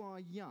when you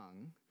are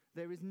young,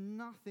 there is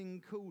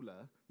nothing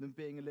cooler than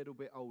being a little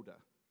bit older.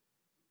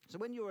 So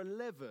when you're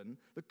 11,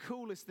 the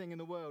coolest thing in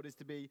the world is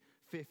to be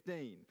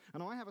 15.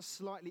 And I have a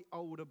slightly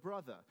older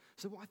brother.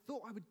 So what I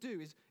thought I would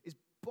do is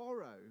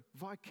borrow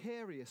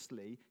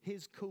vicariously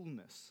his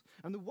coolness.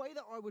 And the way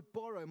that I would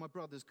borrow my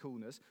brother's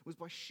coolness was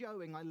by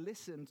showing I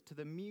listened to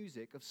the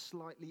music of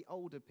slightly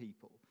older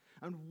people.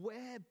 And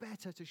where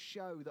better to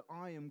show that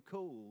I am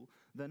cool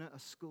than at a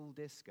school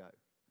disco?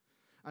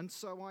 And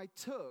so I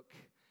took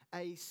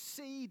a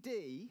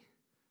CD,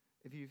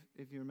 if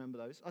you remember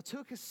those, I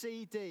took a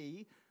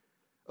CD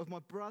of my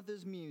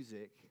brother's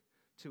music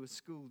to a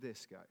school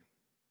disco.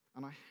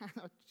 And I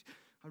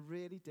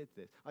really did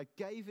this. I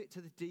gave it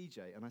to the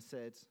DJ and I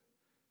said,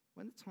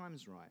 when the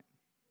time's right,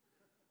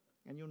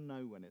 and you'll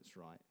know when it's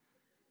right,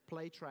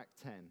 play track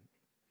 10.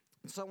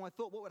 So I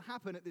thought what would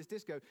happen at this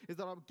disco is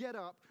that I would get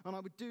up and I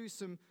would do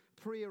some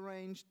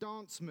prearranged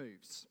dance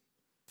moves.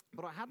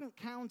 But I hadn't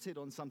counted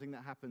on something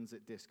that happens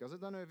at discos. I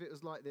don't know if it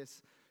was like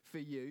this for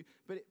you,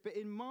 but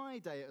in my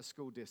day at a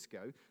school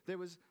disco, there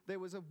was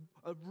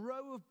a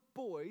row of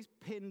boys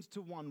pinned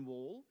to one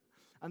wall,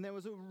 and there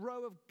was a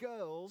row of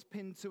girls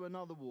pinned to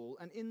another wall,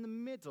 and in the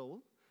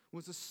middle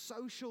was a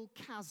social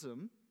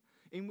chasm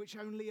in which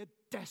only a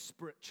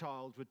desperate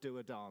child would do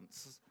a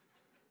dance.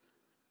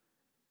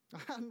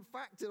 I hadn't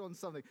factored on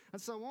something.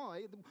 And so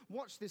I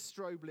watched this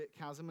strobe-lit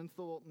chasm and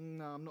thought,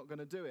 no, I'm not going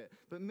to do it.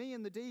 But me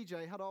and the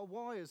DJ had our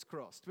wires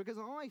crossed because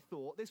I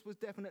thought this was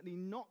definitely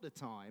not the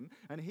time.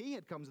 And he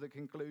had come to the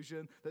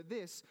conclusion that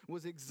this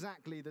was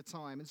exactly the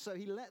time. And so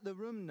he let the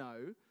room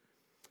know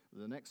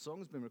The next song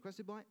has been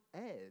requested by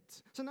Ed.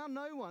 So now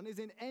no one is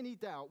in any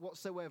doubt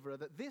whatsoever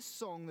that this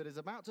song that is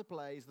about to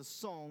play is the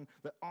song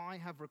that I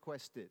have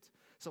requested.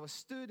 So I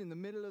stood in the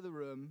middle of the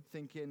room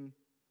thinking,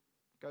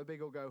 go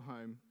big or go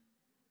home.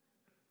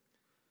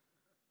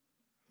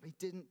 But he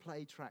didn't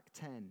play track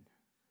 10.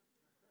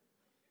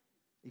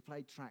 He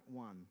played track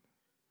 1,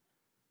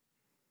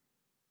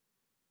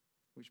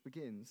 which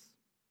begins,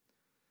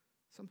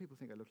 some people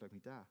think I look like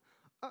me dad.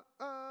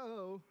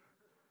 Uh-oh.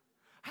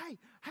 Hey.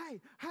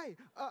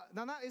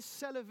 Now that is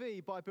C'est la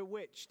Vie by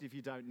Bewitched, if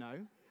you don't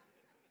know.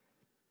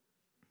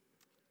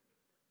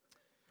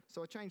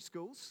 So I changed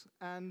schools,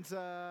 and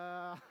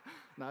no,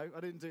 I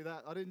didn't do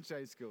that. I didn't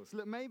change schools.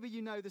 Look, maybe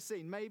you know the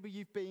scene. Maybe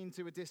you've been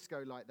to a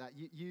disco like that.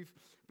 You've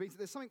been to,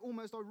 there's something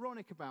almost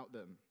ironic about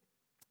them.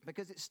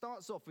 Because it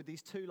starts off with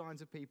these 2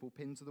 lines of people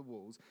pinned to the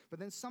walls, but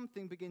then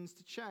something begins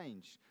to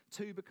change.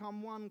 2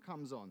 become 1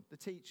 comes on. The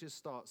teachers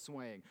start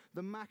swaying.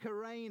 The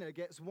Macarena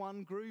gets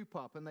 1 group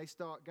up and they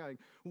start going.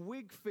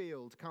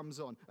 Wigfield comes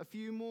on. A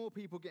few more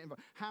people get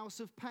involved.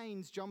 House of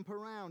Pains Jump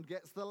Around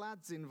gets the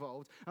lads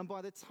involved. And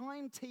by the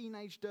time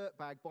Teenage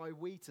Dirtbag by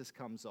Wheatus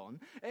comes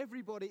on,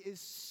 everybody is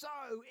so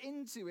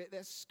into it.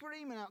 They're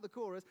screaming out the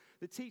chorus.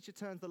 The teacher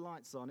turns the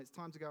lights on. It's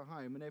time to go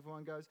home. And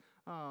everyone goes,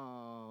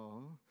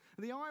 oh.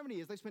 The irony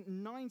is they spent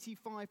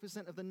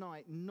 95% of the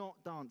night not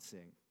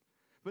dancing.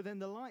 But then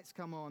the lights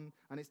come on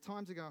and it's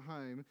time to go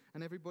home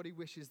and everybody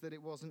wishes that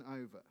it wasn't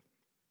over.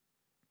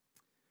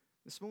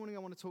 This morning I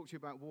want to talk to you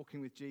about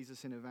walking with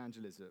Jesus in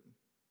evangelism.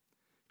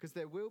 Because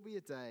there will be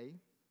a day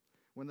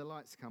when the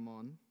lights come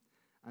on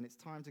and it's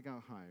time to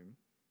go home.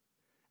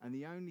 And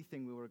the only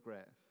thing we'll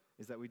regret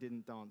is that we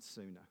didn't dance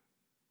sooner.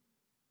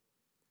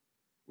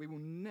 We will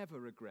never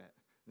regret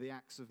the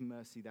acts of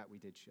mercy that we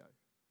did show.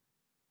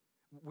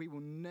 We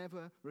will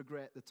never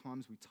regret the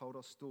times we told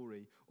our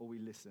story or we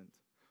listened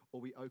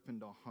or we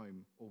opened our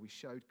home or we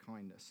showed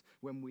kindness,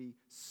 when we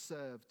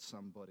served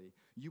somebody.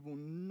 You will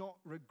not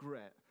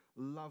regret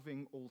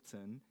loving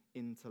Alton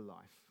into life.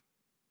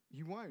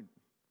 You won't.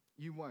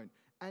 You won't.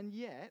 And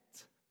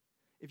yet,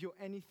 if you're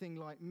anything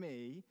like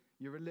me,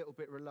 you're a little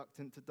bit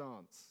reluctant to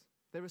dance.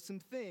 There are some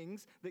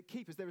things that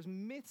keep us. There are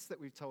myths that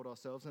we've told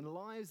ourselves and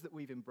lies that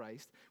we've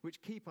embraced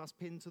which keep us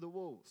pinned to the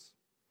walls.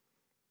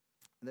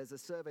 There's a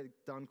survey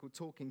done called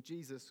Talking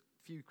Jesus.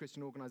 A few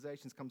Christian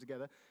organizations come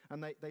together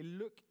and they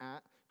look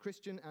at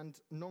Christian and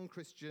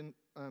non-Christian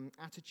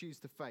attitudes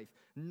to faith.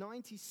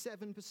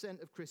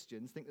 97% of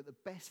Christians think that the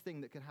best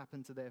thing that could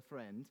happen to their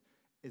friend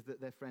is that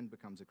their friend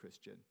becomes a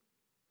Christian.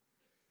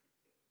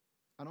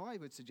 And I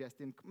would suggest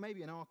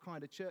maybe in our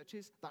kind of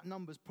churches, that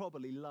number's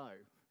probably low.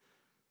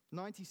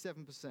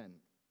 97%.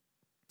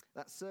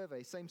 That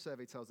survey, same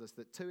survey tells us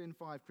that 2 in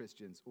 5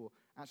 Christians, or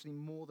actually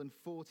more than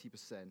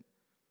 40%,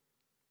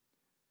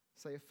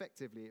 say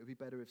effectively it would be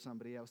better if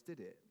somebody else did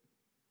it.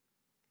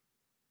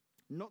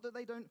 Not that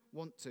they don't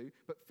want to,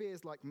 but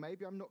fears like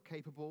maybe I'm not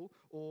capable,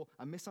 or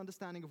a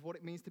misunderstanding of what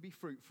it means to be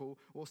fruitful,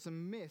 or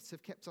some myths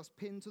have kept us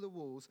pinned to the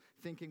walls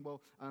thinking,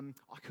 well,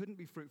 I couldn't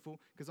be fruitful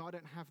because I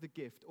don't have the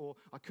gift, or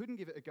I couldn't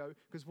give it a go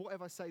because what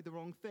if I say the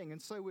wrong thing?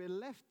 And so we're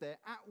left there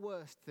at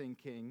worst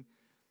thinking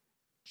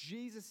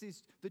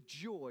the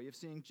joy of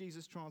seeing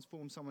Jesus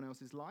transform someone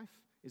else's life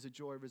is a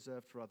joy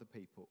reserved for other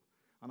people.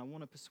 And I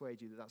want to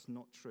persuade you that that's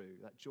not true.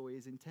 That joy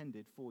is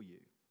intended for you.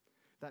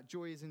 That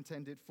joy is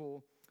intended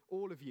for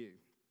all of you.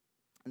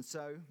 And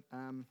so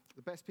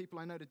the best people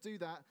I know to do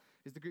that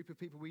is the group of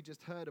people we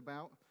just heard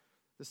about,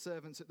 the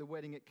servants at the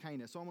wedding at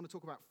Cana. So I want to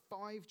talk about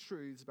 5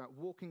 truths about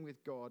walking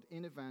with God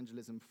in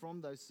evangelism from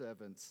those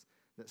servants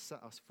that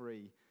set us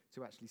free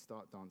to actually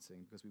start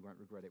dancing, because we won't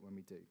regret it when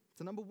we do.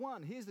 So number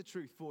 1, here's the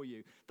truth for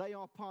you. They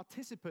are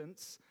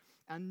participants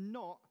and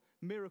not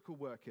miracle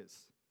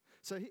workers.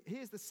 So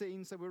here's the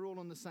scene, so we're all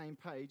on the same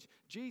page.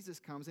 Jesus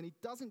comes, and he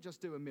doesn't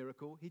just do a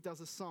miracle, he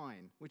does a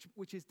sign,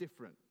 which is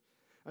different.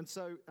 And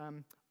so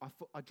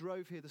I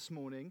drove here this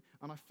morning,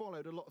 and I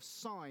followed a lot of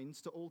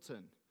signs to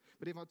Alton.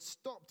 But if I'd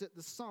stopped at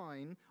the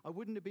sign, I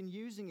wouldn't have been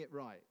using it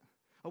right.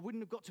 I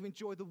wouldn't have got to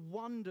enjoy the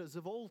wonders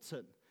of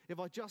Alton if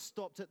I just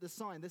stopped at the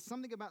sign. There's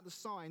something about the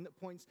sign that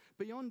points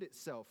beyond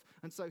itself.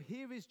 And so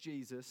here is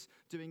Jesus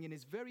doing in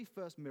his very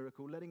first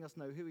miracle, letting us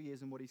know who he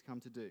is and what he's come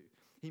to do.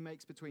 He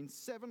makes between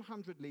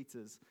 700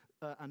 litres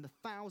and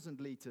 1,000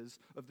 litres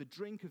of the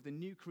drink of the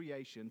new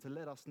creation to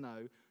let us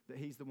know that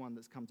he's the one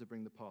that's come to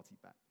bring the party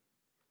back.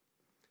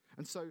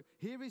 And so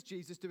here is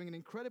Jesus doing an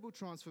incredible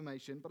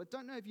transformation, but I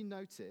don't know if you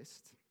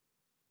noticed,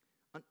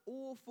 an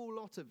awful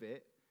lot of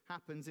it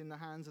happens in the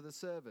hands of the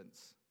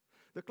servants.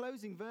 The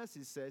closing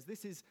verses says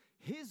this is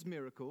his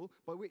miracle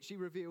by which he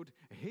revealed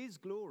his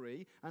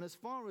glory, and as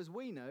far as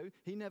we know,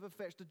 he never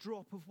fetched a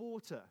drop of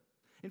water.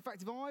 In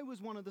fact, if I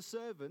was one of the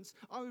servants,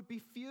 I would be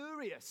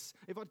furious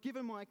if I'd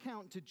given my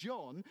account to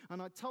John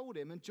and I told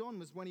him, and John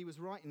was, when he was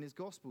writing his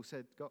gospel,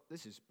 said, God,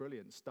 this is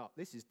brilliant stuff.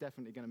 This is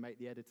definitely going to make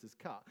the editor's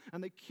cut.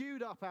 And they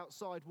queued up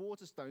outside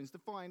Waterstones to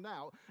find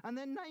out, and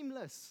they're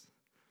nameless.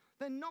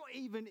 They're not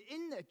even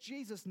in there.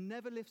 Jesus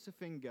never lifts a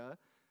finger,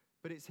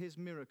 but it's his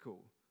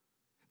miracle.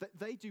 That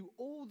they do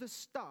all the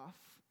stuff,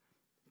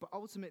 but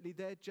ultimately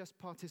they're just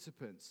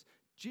participants.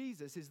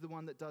 Jesus is the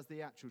one that does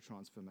the actual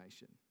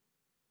transformation.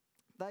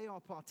 They are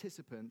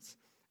participants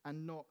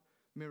and not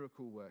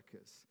miracle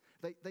workers.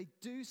 They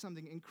do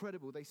something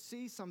incredible. They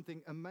see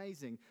something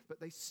amazing,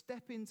 but they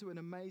step into an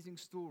amazing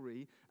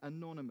story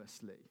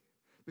anonymously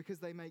because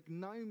they make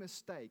no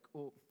mistake,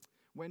 or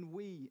when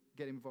we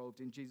get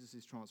involved in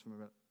Jesus'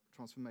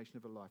 transformation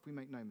of a life, we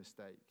make no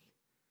mistake.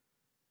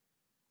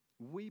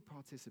 We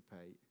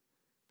participate,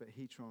 but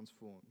he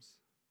transforms.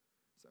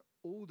 So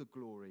all the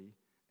glory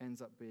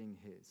ends up being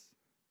his.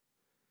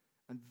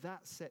 And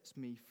that sets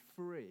me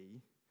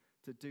free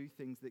to do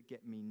things that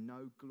get me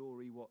no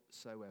glory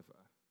whatsoever.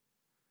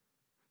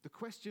 The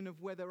question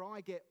of whether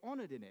I get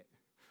honored in it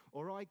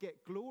or I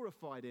get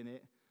glorified in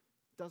it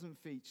doesn't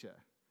feature.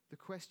 The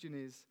question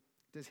is,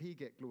 does he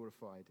get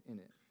glorified in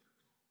it?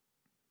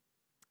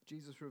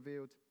 Jesus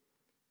revealed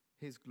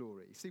his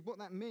glory. See, what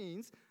that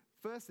means,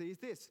 firstly, is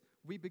this.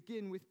 We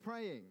begin with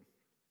praying.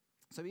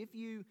 So if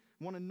you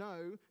want to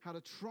know how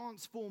to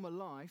transform a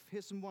life,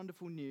 here's some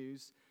wonderful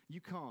news. You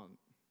can't.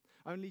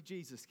 Only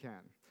Jesus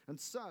can. And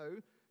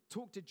so,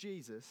 talk to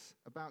Jesus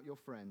about your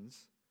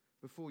friends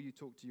before you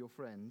talk to your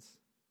friends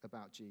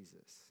about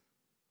Jesus.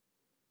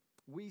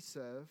 We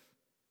serve,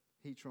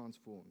 he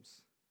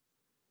transforms.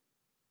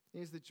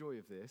 Here's the joy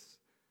of this.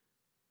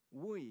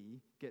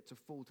 We get to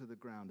fall to the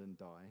ground and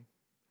die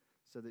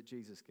so that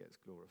Jesus gets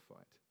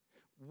glorified.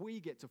 We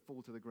get to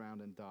fall to the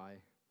ground and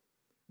die.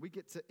 We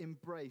get to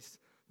embrace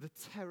the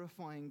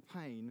terrifying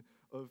pain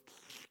of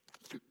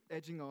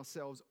edging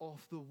ourselves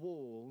off the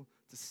wall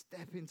to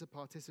step in to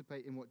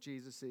participate in what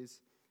Jesus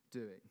is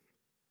doing.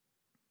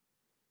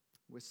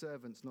 We're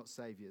servants, not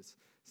saviors.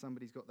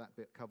 Somebody's got that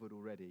bit covered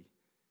already.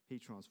 He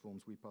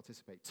transforms, we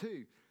participate.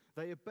 2,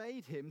 they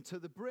obeyed him to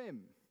the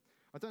brim.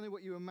 I don't know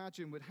what you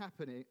imagine would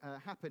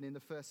happen in the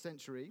first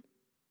century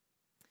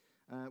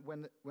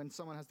when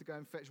someone has to go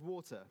and fetch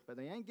water, but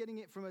they ain't getting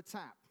it from a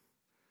tap.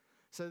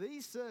 So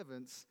these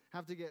servants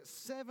have to get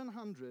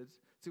 700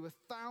 to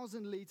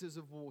 1,000 liters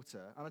of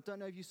water. And I don't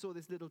know if you saw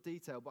this little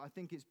detail, but I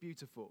think it's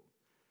beautiful.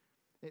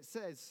 It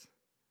says,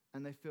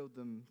 and they filled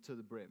them to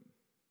the brim.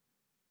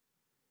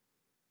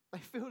 They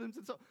filled them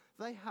to the top.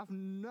 They have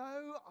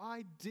no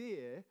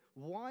idea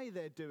why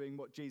they're doing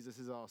what Jesus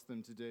has asked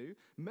them to do.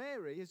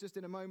 Mary has just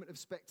in a moment of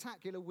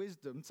spectacular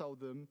wisdom told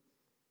them,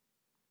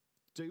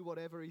 do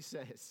whatever he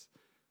says.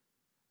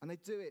 And they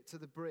do it to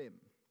the brim.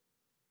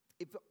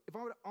 If I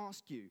were to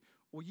ask you,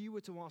 or you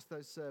were to ask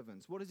those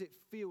servants, what does it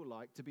feel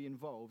like to be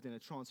involved in a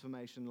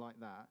transformation like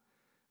that?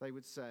 They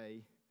would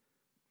say,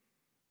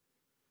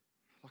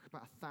 like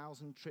about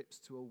 1,000 trips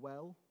to a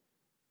well.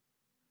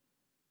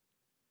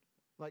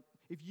 Like,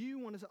 if you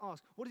wanted to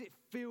ask, what does it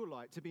feel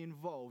like to be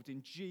involved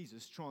in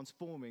Jesus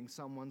transforming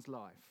someone's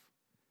life?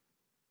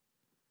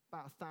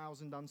 About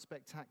 1,000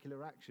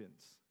 unspectacular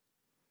actions.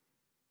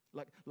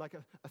 Like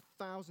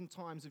 1,000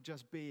 times of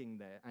just being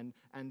there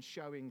and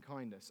showing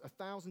kindness.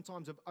 1,000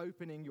 times of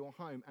opening your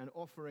home and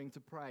offering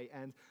to pray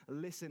and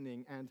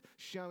listening and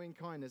showing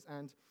kindness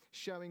and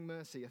showing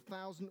mercy.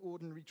 1,000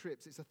 ordinary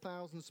trips. It's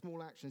 1,000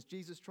 small actions.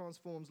 Jesus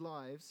transforms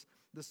lives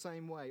the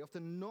same way,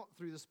 often not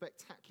through the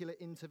spectacular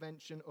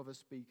intervention of a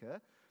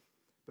speaker,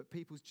 but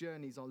people's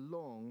journeys are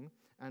long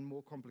and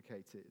more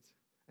complicated.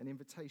 An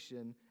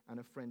invitation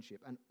and a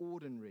friendship, an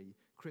ordinary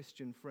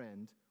Christian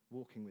friend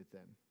walking with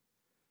them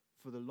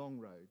for the long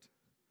road,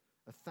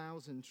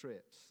 1,000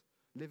 trips,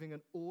 living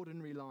an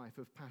ordinary life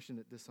of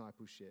passionate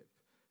discipleship,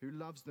 who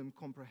loves them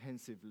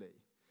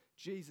comprehensively.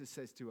 Jesus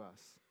says to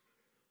us,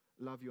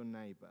 love your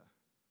neighbor.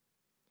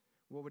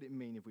 What would it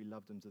mean if we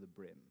loved them to the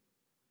brim?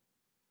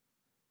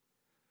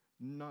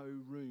 No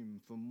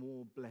room for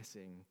more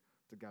blessing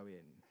to go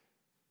in.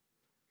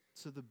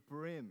 To the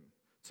brim,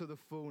 to the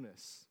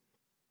fullness.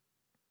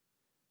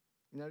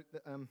 You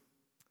know,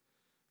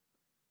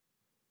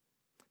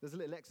 there's a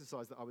little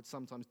exercise that I would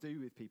sometimes do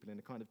with people in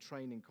a kind of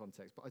training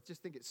context, but I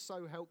just think it's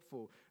so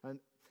helpful. And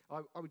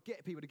I would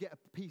get people to get a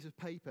piece of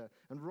paper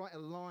and write a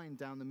line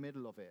down the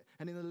middle of it.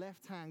 And in the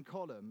left-hand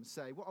column,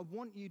 say, what I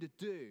want you to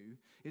do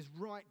is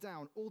write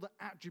down all the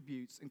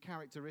attributes and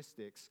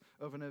characteristics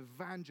of an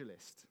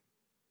evangelist.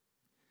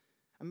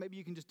 And maybe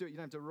you can just do it. You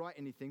don't have to write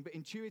anything, but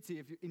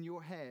intuitive in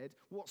your head,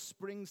 what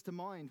springs to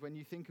mind when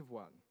you think of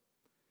one?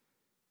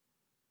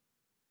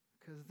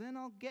 Because then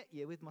I'll get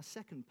you with my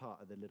second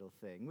part of the little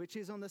thing, which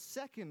is on the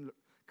second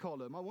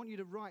column. I want you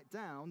to write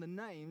down the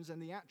names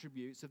and the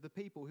attributes of the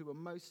people who are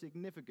most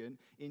significant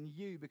in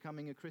you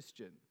becoming a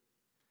Christian.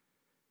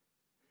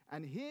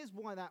 And here's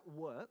why that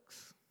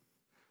works.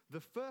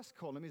 The first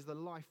column is the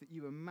life that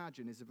you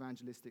imagine is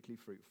evangelistically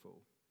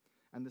fruitful.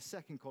 And the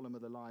second column are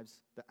the lives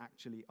that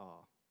actually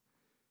are.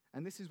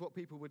 And this is what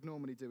people would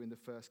normally do in the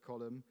first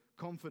column: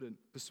 confident,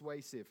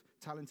 persuasive,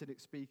 talented at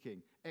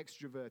speaking,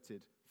 extroverted,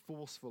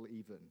 forceful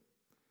even.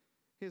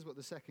 Here's what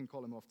the second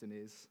column often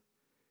is: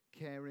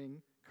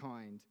 caring,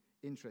 kind,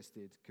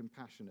 interested,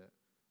 compassionate,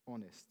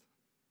 honest.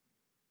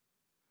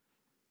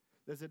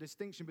 There's a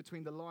distinction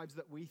between the lives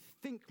that we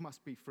think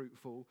must be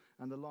fruitful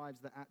and the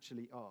lives that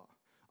actually are.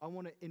 I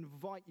want to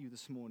invite you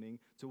this morning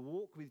to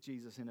walk with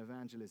Jesus in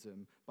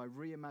evangelism by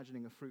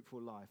reimagining a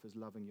fruitful life as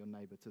loving your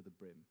neighbor to the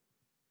brim.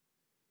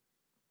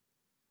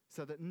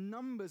 So that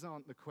numbers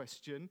aren't the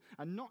question,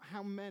 and not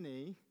how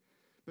many,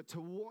 but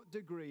to what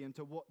degree and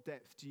to what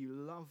depth do you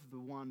love the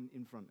one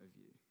in front of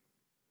you?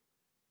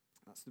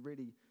 That's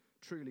really,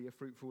 truly a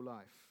fruitful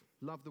life.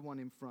 Love the one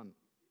in front.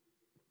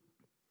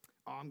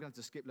 Oh, I'm going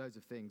to skip loads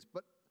of things,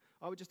 but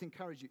I would just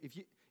encourage you,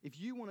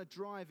 if you want a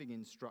driving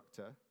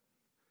instructor,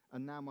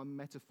 and now my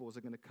metaphors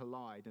are going to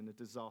collide in a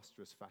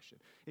disastrous fashion.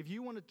 If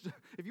you want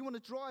a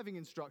driving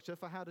instructor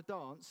for how to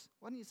dance,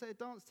 why don't you say a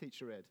dance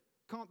teacher, Ed?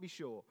 Can't be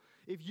sure.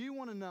 If you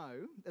want to know,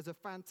 there's a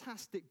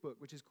fantastic book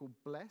which is called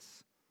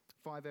Bless,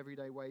 5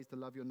 Everyday Ways to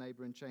Love Your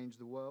Neighbor and Change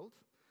the World.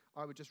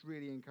 I would just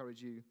really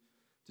encourage you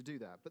to do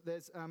that. But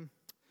there's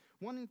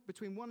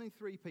between 1 in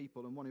 3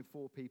 people and 1 in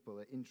 4 people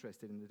are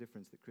interested in the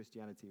difference that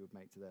Christianity would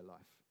make to their life.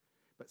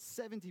 But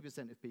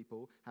 70% of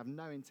people have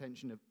no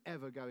intention of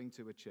ever going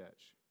to a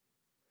church.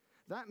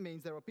 That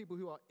means there are people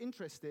who are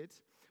interested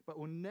but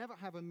will never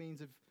have a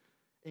means of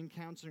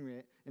encountering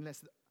it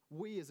unless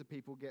we as a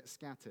people get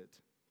scattered.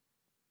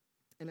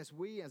 Unless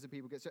we as a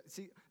people get scattered.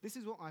 See, this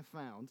is what I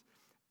found.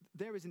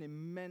 There is an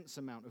immense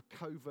amount of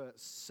covert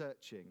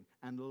searching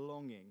and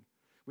longing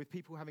with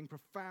people having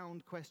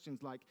profound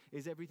questions like,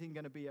 is everything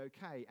going to be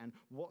okay? And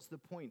what's the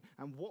point?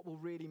 And what will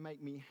really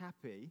make me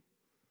happy?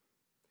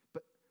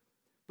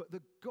 But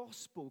the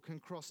gospel can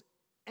cross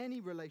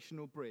any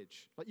relational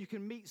bridge. Like you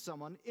can meet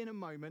someone in a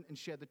moment and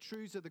share the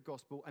truths of the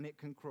gospel, and it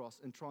can cross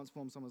and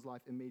transform someone's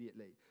life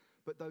immediately.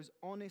 But those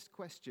honest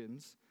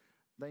questions,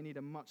 they need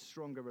a much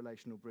stronger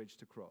relational bridge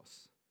to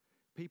cross.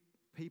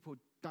 People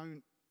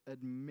don't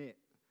admit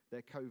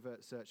their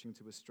covert searching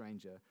to a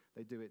stranger.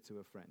 They do it to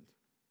a friend.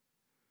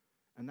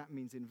 And that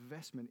means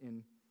investment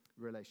in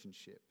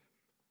relationship.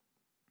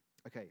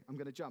 Okay, I'm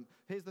going to jump.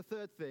 Here's the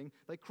third thing.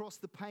 They cross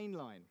the pain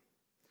line.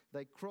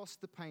 They cross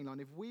the pain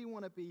line. If we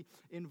want to be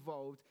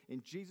involved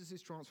in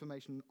Jesus'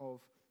 transformation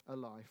of a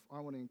life, I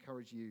want to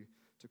encourage you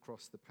to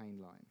cross the pain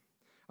line.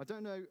 I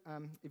don't know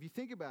if you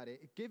think about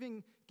it,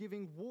 giving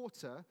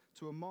water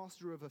to a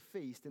master of a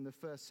feast in the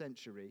first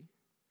century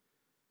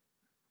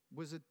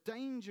was a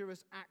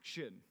dangerous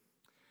action.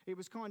 It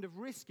was kind of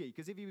risky,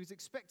 because if he was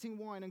expecting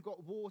wine and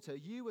got water,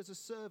 you as a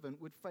servant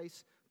would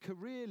face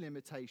career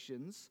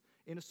limitations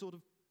in a sort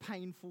of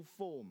painful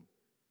form.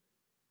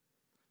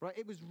 Right?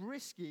 It was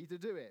risky to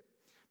do it.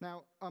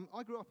 Now,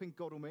 I grew up in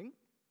Godalming,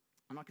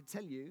 and I can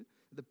tell you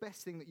the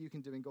best thing that you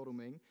can do in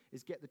Godalming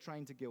is get the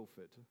train to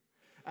Guildford.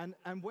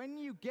 And when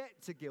you get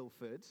to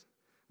Guildford,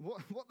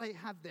 what they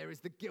have there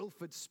is the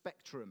Guildford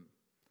Spectrum.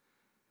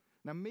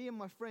 Now, me and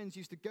my friends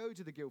used to go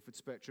to the Guildford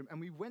Spectrum, and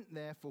we went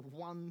there for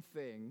one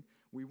thing.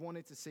 We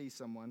wanted to see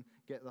someone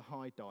get the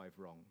high dive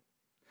wrong.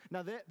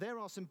 Now, there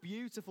are some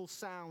beautiful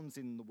sounds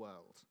in the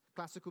world.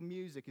 Classical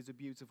music is a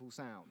beautiful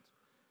sound.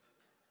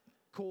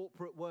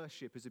 Corporate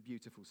worship is a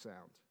beautiful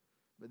sound.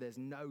 But there's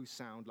no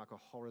sound like a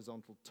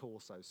horizontal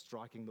torso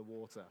striking the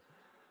water.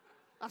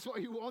 That's what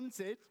you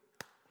wanted.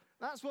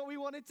 That's what we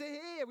wanted to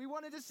hear. We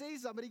wanted to see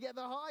somebody get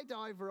the high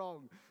dive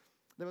wrong.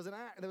 There was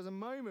a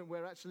moment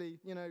where actually,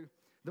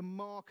 the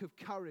mark of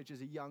courage as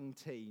a young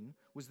teen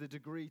was the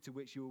degree to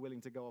which you were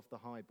willing to go off the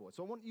high board.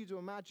 So I want you to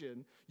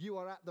imagine you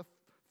are at the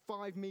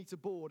 5-meter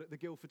board at the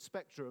Guildford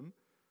Spectrum,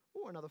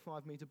 or another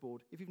 5-meter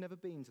board if you've never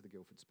been to the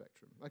Guildford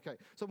Spectrum. Okay,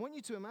 so I want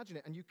you to imagine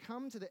it, and you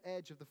come to the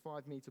edge of the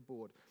 5-meter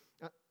board,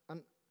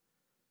 and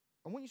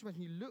I want you to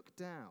imagine you look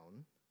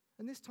down,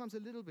 and this time's a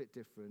little bit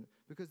different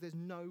because there's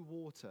no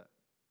water.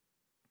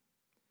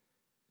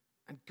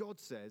 And God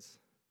says,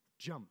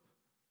 jump.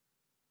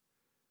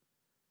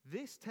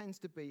 This tends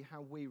to be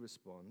how we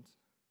respond.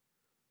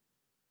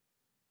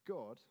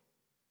 God,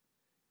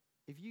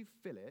 if you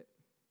fill it,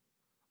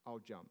 I'll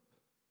jump.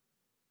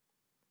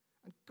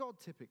 And God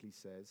typically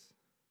says,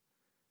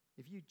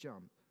 if you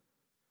jump,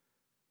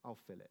 I'll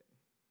fill it.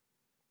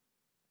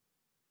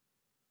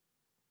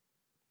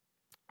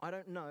 I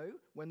don't know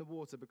when the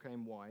water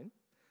became wine,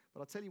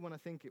 but I'll tell you when I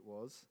think it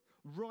was,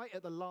 right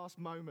at the last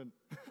moment.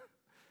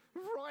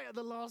 Right at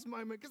the last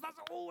moment, because that's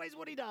always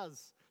what he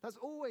does. That's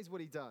always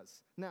what he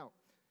does. Now,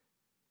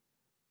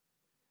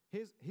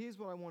 here's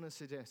what I want to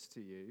suggest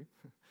to you.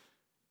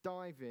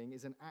 Diving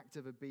is an act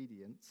of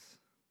obedience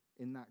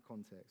in that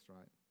context,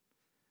 right?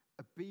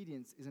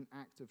 Obedience is an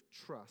act of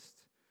trust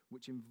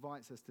which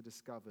invites us to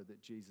discover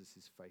that Jesus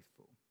is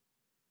faithful.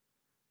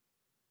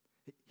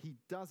 He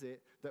does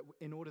it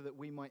in order that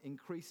we might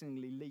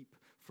increasingly leap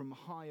from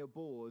higher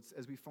boards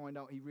as we find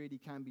out he really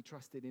can be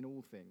trusted in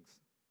all things.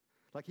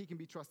 Like he can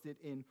be trusted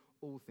in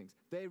all things.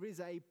 There is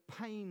a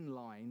pain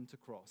line to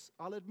cross.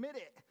 I'll admit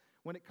it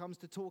when it comes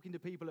to talking to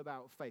people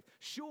about faith.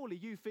 Surely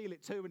you feel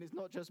it too, and it's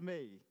not just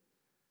me.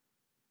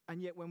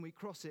 And yet when we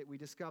cross it, we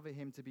discover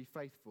him to be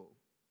faithful.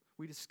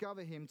 We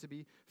discover him to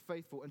be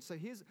faithful. And so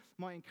here's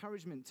my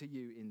encouragement to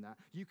you in that.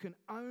 You can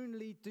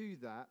only do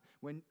that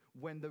when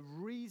the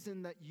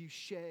reason that you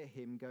share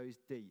him goes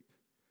deep.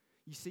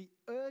 You see,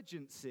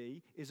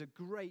 urgency is a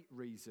great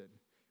reason.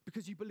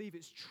 because you believe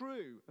it's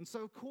true. And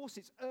so, of course,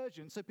 it's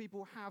urgent, so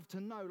people have to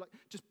know, like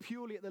just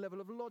purely at the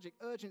level of logic.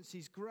 Urgency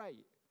is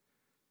great.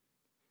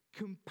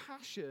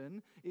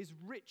 Compassion is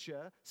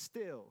richer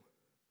still.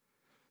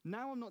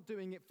 Now I'm not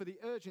doing it for the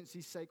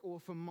urgency's sake or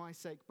for my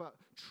sake, but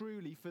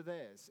truly for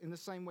theirs. In the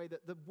same way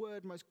that the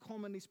word most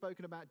commonly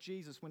spoken about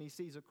Jesus when he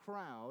sees a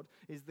crowd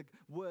is the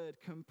word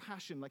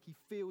compassion, like he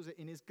feels it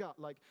in his gut,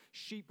 like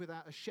sheep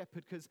without a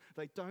shepherd because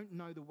they don't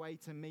know the way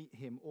to meet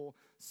him, or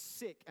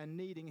sick and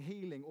needing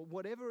healing, or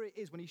whatever it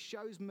is. When he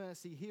shows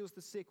mercy, heals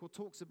the sick, or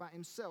talks about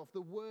himself,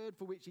 the word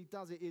for which he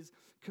does it is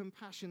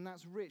compassion.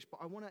 That's rich, but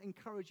I want to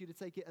encourage you to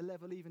take it a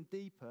level even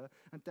deeper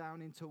and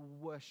down into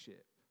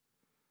worship.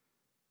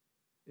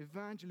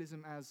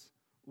 Evangelism as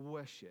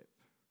worship.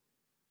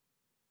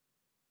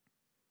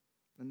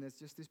 And there's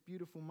just this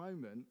beautiful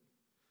moment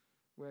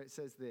where it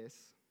says this.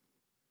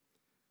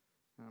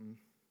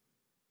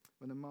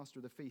 When the master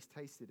of the feast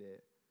tasted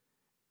it,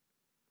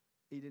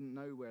 he didn't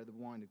know where the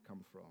wine had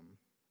come from,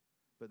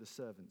 but the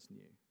servants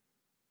knew.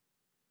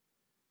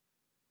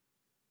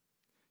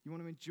 You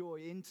want to enjoy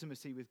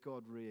intimacy with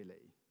God,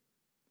 really?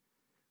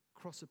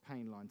 Cross a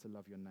pain line to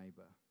love your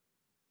neighbor.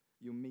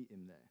 You'll meet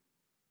him there.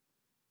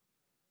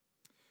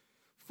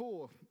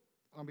 4,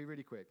 I'll be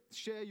really quick.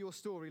 Share your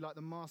story like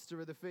the master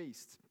of the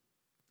feast.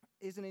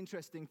 Is an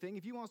interesting thing.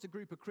 If you asked a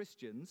group of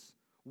Christians,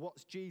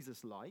 what's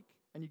Jesus like?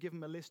 And you give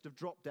them a list of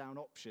drop-down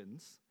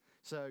options.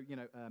 So,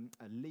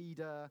 a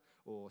leader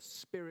or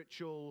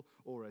spiritual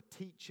or a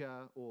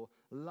teacher or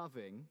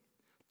loving.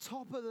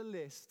 Top of the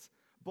list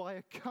by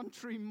a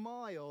country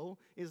mile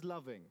is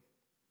loving.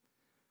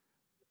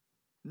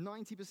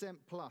 90%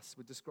 plus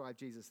would describe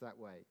Jesus that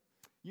way.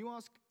 You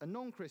ask a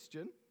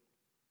non-Christian,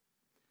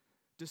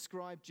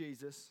 describe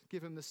Jesus,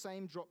 give him the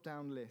same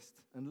drop-down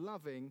list, and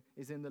loving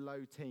is in the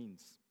low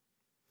teens.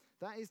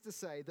 That is to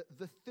say that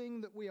the thing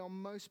that we are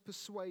most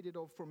persuaded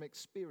of from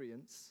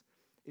experience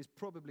is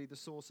probably the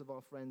source of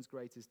our friends'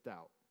 greatest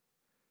doubt.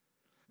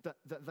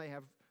 That they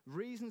have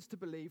reasons to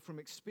believe from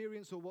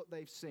experience or what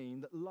they've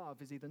seen that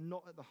love is either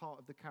not at the heart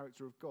of the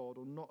character of God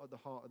or not at the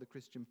heart of the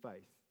Christian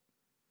faith.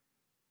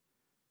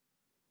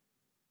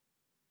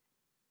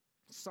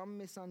 Some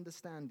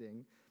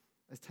misunderstanding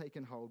has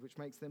taken hold, which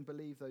makes them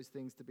believe those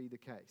things to be the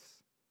case.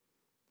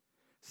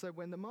 So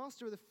when the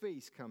master of the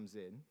feast comes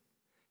in,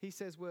 he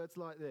says words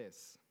like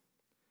this.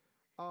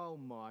 Oh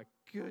my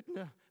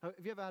goodness. Have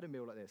you ever had a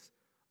meal like this?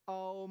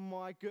 Oh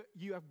my god,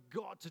 you have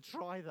got to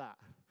try that.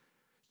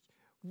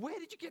 Where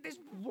did you get this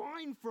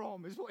wine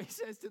from, is what he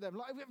says to them.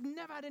 Like, we've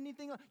never had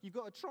anything like, you've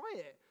got to try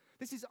it.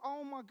 This is,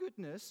 oh my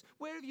goodness,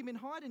 where have you been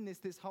hiding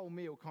this whole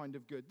meal kind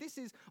of good? This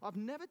is, I've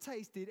never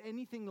tasted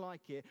anything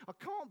like it. I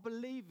can't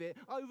believe it.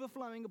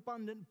 Overflowing,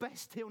 abundant,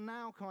 best till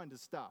now kind of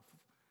stuff.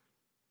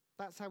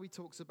 That's how he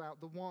talks about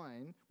the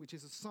wine, which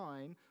is a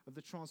sign of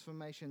the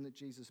transformation that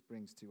Jesus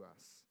brings to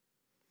us.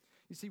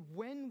 You see,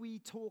 when we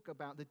talk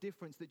about the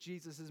difference that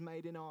Jesus has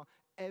made in our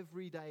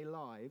everyday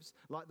lives,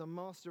 like the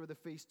master of the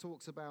feast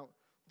talks about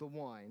the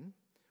wine,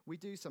 we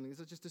do something. This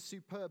is just a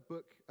superb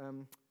book.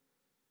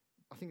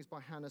 I think it's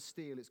by Hannah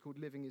Steele. It's called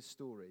Living His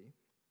Story.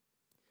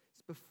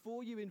 It's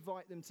before you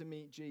invite them to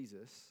meet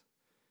Jesus,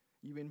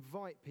 you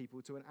invite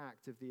people to an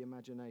act of the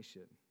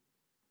imagination.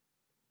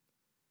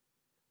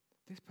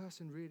 This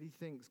person really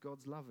thinks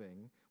God's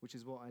loving, which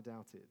is what I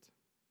doubted.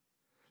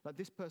 Like,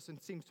 this person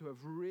seems to have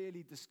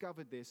really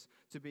discovered this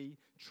to be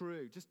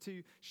true. Just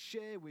to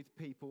share with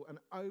people an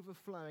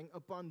overflowing,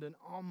 abundant,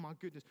 oh my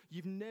goodness,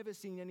 you've never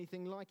seen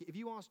anything like it. If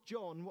you ask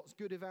John what's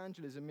good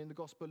evangelism in the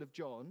Gospel of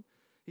John,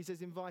 he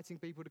says inviting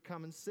people to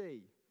come and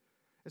see.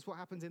 It's what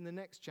happens in the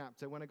next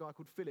chapter when a guy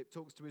called Philip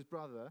talks to his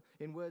brother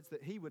in words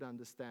that he would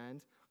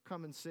understand.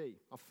 Come and see.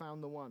 I've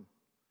found the one.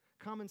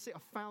 Come and see. I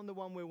found the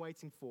one we're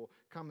waiting for.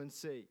 Come and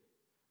see.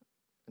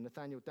 And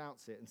Nathanael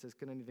doubts it and says,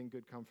 can anything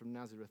good come from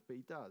Nazareth? But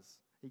he does.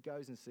 He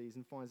goes and sees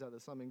and finds out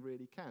that something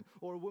really can.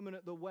 Or a woman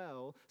at the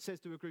well says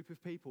to a group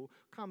of people,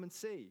 come and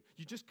see.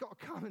 You just got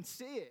to come and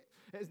see it.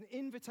 It's an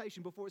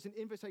invitation before it's an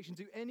invitation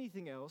to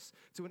anything else,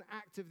 to an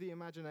act of the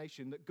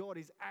imagination that God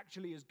is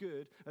actually as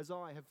good as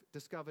I have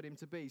discovered him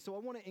to be. So I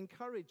want to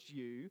encourage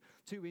you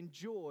to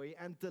enjoy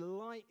and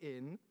delight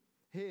in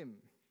him.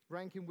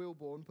 Rankin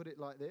Wilbourne put it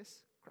like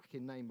this.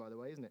 Cracking name, by the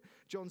way, isn't it?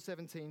 John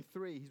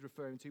 17:3 he's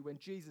referring to when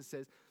Jesus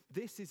says,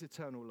 this is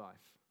eternal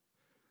life.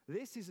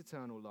 This is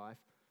eternal life,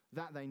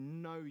 that they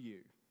know you,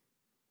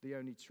 the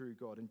only true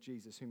God, and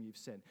Jesus whom you've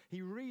sent.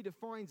 He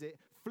redefines it,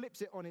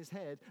 flips it on his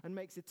head, and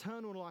makes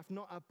eternal life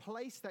not a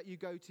place that you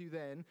go to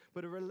then,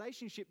 but a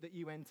relationship that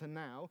you enter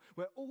now,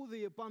 where all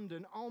the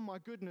abundant, oh my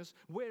goodness,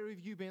 where have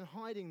you been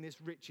hiding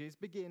this riches,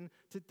 begin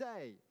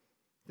today.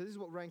 This is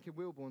what Rankin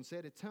Wilbourne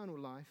said, eternal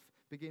life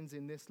begins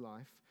in this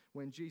life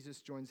when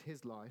Jesus joins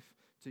his life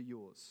to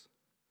yours.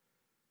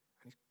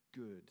 And it's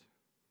good.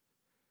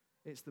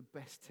 It's the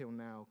best till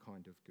now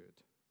kind of good.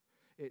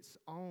 It's,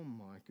 oh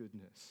my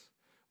goodness,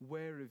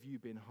 where have you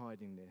been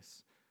hiding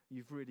this?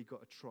 You've really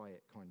got to try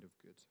it kind of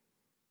good.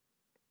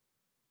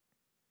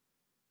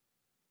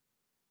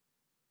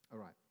 All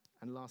right,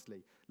 and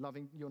lastly,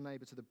 loving your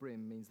neighbor to the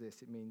brim means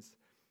this. It means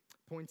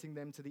pointing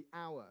them to the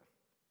hour.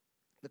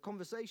 The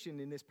conversation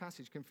in this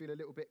passage can feel a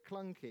little bit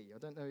clunky. I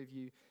don't know if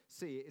you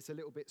see it. It's a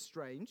little bit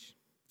strange.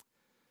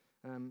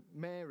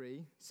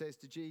 Mary says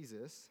to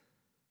Jesus,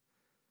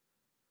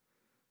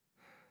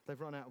 they've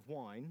run out of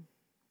wine.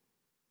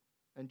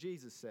 And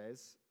Jesus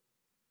says,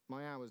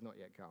 my hour's not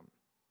yet come.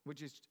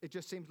 It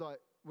just seems like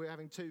we're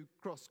having two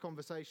cross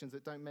conversations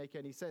that don't make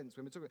any sense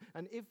when we're talking.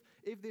 And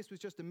if this was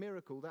just a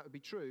miracle, that would be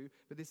true.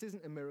 But this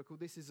isn't a miracle.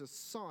 This is a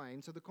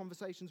sign. So the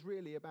conversation's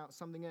really about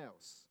something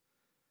else.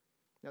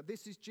 Now,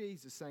 this is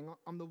Jesus saying,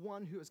 I'm the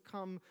one who has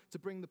come to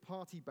bring the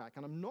party back.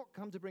 And I'm not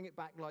come to bring it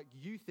back like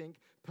you think,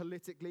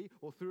 politically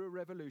or through a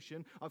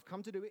revolution. I've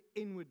come to do it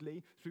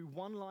inwardly, through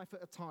one life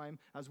at a time,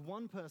 as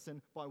one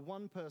person by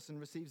one person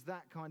receives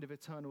that kind of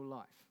eternal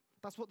life.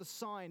 That's what the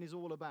sign is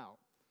all about.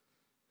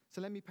 So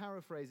let me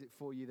paraphrase it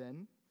for you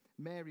then.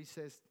 Mary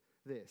says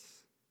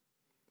this,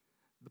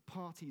 the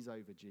party's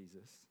over,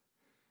 Jesus.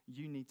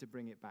 You need to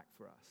bring it back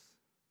for us.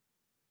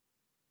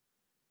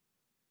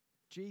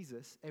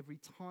 Jesus, every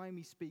time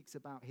he speaks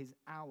about his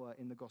hour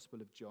in the Gospel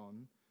of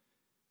John,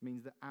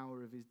 means the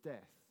hour of his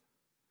death.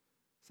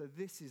 So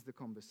this is the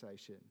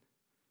conversation.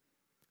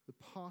 The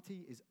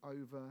party is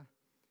over.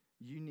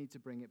 You need to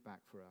bring it back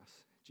for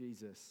us.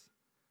 Jesus,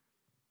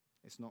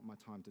 it's not my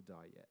time to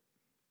die yet.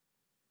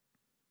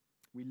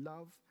 We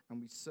love and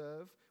we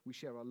serve. We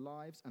share our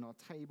lives and our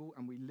table,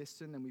 and we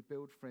listen and we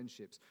build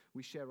friendships.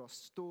 We share our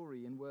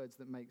story in words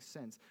that make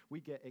sense.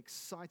 We get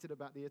excited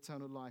about the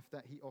eternal life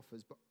that he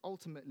offers. But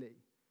ultimately,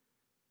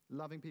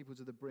 loving people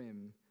to the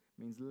brim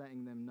means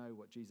letting them know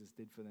what Jesus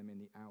did for them in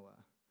the hour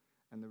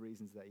and the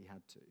reasons that he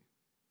had to.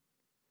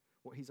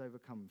 What he's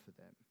overcome for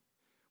them.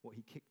 What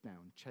he kicked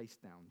down,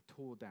 chased down,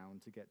 tore down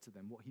to get to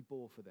them. What he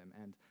bore for them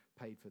and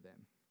paid for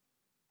them.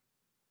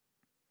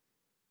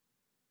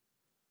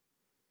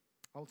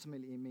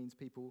 Ultimately, it means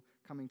people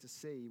coming to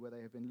see where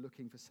they have been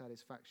looking for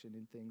satisfaction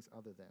in things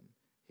other than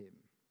him.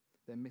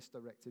 Their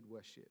misdirected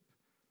worship,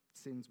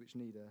 sins which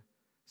need a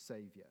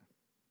savior.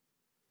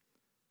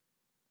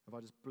 Have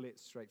I just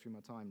blitzed straight through my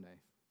time, Nath?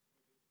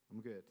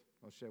 I'm good.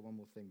 I'll share one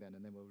more thing then,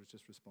 and then we'll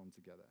just respond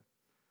together.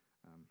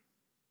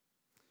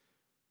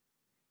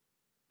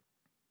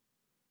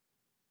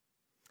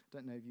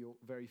 Don't know if you're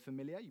very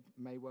familiar. You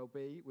may well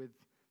be with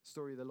the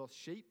story of the lost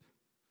sheep.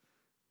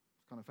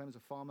 It's kind of famous. A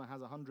farmer has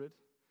 100.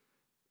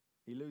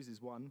 He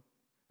loses one,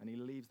 and he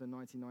leaves the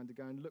 99 to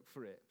go and look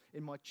for it.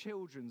 In my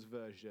children's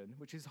version,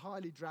 which is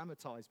highly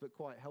dramatized but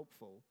quite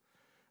helpful,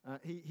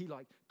 he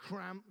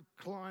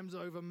climbs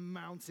over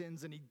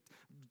mountains, and he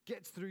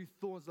gets through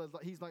thorns.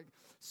 He's like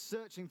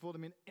searching for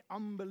them in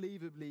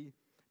unbelievably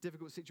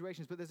difficult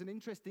situations. But there's an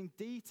interesting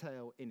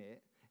detail in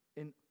it,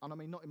 and I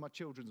mean not in my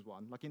children's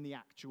one, like in the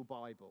actual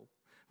Bible,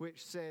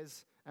 which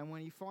says, and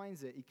when he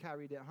finds it, he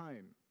carried it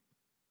home.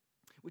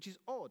 Which is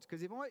odd,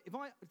 because if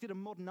I did a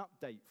modern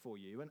update for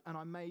you and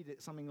I made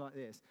it something like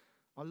this,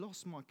 I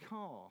lost my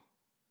car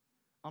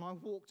and I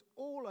walked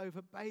all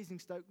over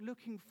Basingstoke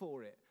looking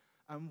for it.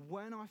 And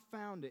when I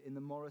found it in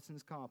the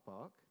Morrison's car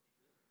park,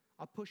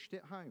 I pushed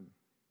it home.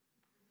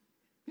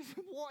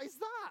 What is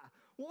that?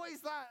 What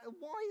is that?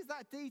 Why is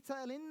that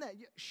detail in there?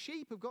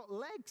 Sheep have got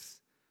legs.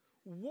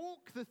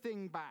 Walk the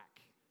thing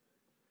back.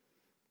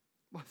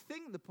 I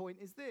think the point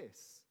is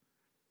this.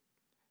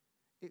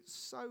 It's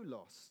so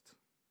lost.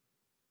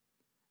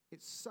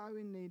 It's so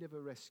in need of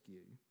a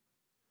rescue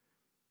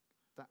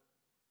that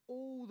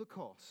all the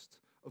cost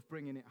of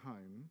bringing it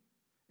home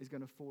is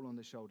going to fall on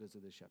the shoulders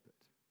of the shepherd.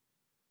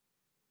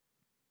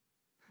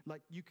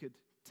 Like you could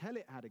tell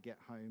it how to get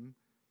home,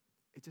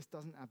 it just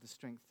doesn't have the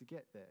strength to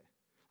get there.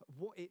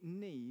 What it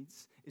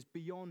needs is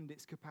beyond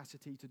its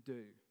capacity to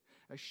do.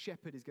 A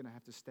shepherd is going to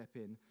have to step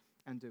in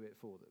and do it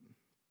for them.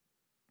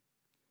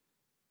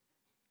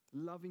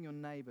 Loving your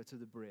neighbor to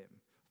the brim,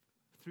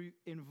 through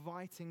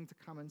inviting to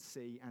come and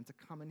see and to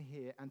come and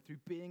hear, and through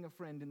being a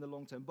friend in the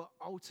long term, but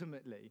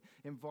ultimately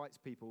invites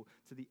people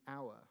to the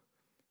hour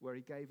where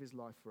he gave his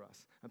life for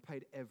us and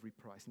paid every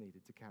price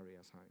needed to carry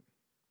us home.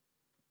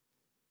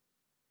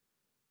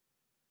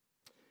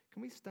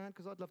 Can we stand?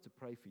 Because I'd love to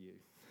pray for you.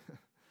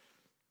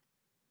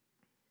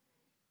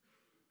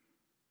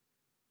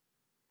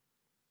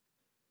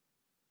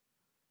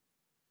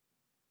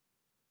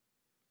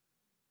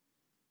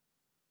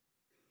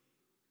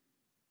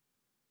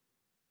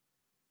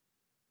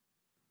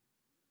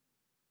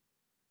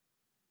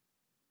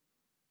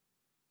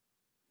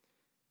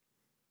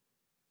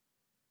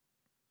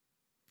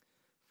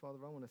 Father,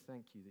 I want to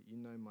thank you that you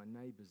know my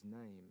neighbour's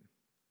name.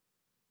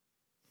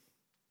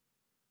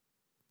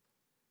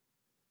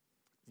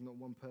 There's not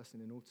one person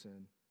in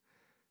Alton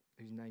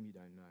whose name you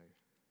don't know.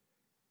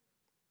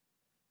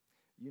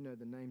 You know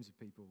the names of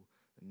people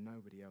that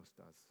nobody else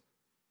does.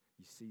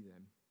 You see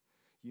them.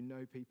 You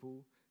know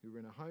people who are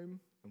in a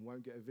home and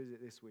won't get a visit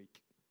this week,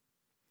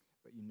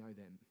 but you know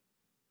them.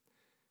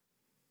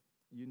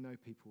 You know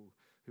people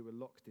who are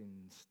locked in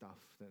stuff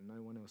that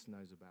no one else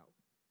knows about.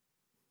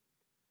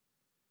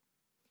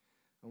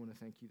 I want to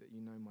thank you that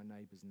you know my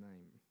neighbour's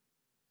name.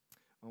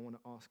 I want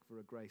to ask for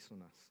a grace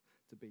on us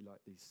to be like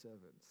these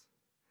servants.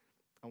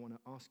 I want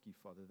to ask you,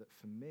 Father, that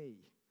for me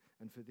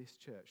and for this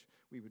church,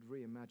 we would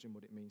reimagine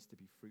what it means to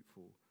be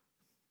fruitful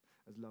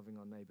as loving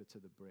our neighbour to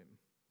the brim.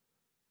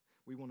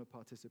 We want to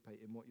participate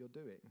in what you're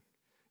doing.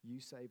 You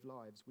save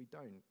lives, we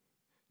don't.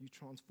 You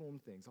transform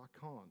things, I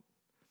can't.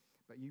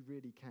 But you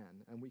really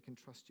can, and we can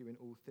trust you in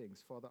all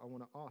things. Father, I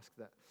want to ask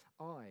that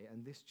I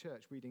and this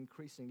church, we'd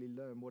increasingly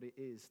learn what it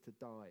is to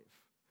dive,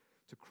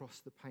 to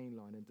cross the pain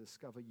line and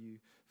discover you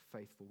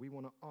faithful. We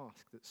want to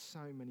ask that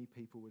so many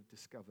people would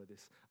discover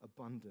this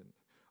abundant,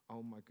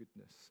 oh my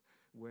goodness,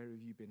 where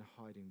have you been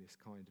hiding this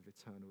kind of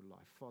eternal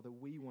life? Father,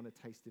 we want a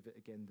taste of it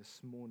again this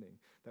morning,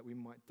 that we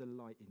might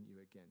delight in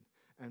you again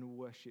and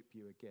worship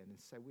you again and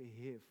say, we're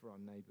here for our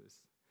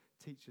neighbours.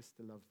 Teach us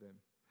to love them.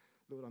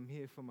 Lord, I'm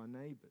here for my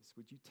neighbours.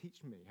 Would you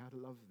teach me how to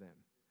love them?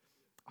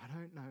 I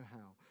don't know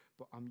how,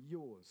 but I'm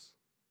yours.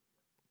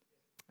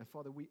 And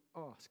Father, we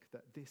ask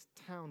that this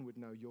town would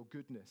know your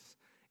goodness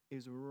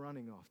is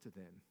running after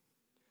them.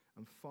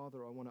 And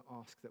Father, I want to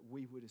ask that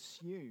we would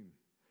assume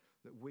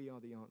that we are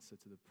the answer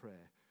to the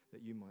prayer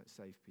that you might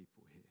save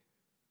people here.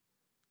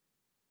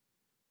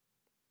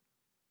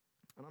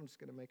 And I'm just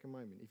going to make a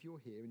moment. If you're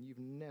here and you've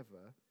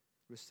never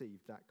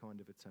received that kind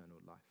of eternal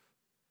life,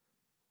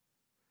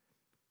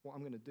 what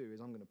I'm going to do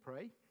is I'm going to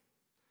pray,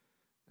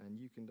 and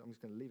I'm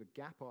just going to leave a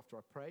gap after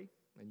I pray,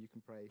 and you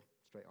can pray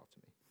straight after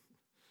me.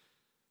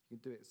 You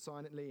can do it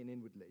silently and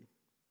inwardly.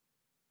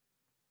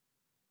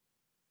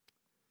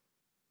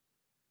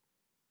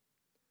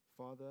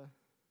 Father,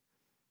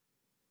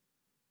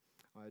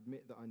 I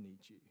admit that I need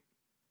you.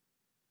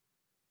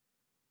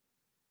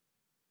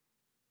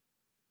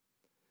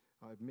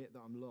 I admit that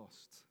I'm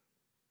lost.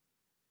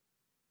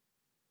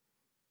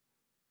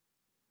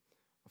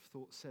 I've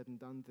thought, said, and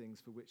done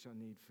things for which I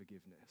need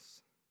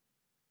forgiveness.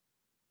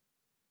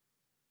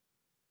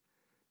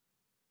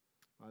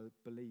 I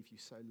believe you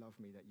so love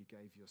me that you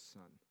gave your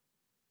son.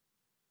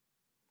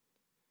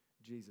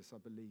 Jesus, I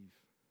believe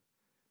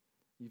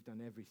you've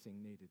done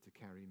everything needed to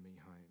carry me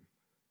home.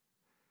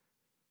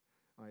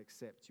 I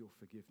accept your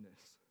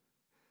forgiveness.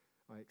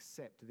 I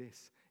accept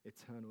this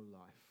eternal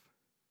life.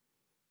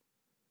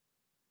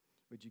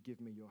 Would you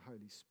give me your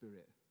Holy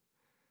Spirit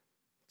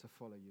to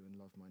follow you and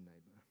love my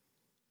neighbour?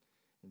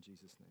 In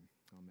Jesus' name,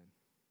 amen.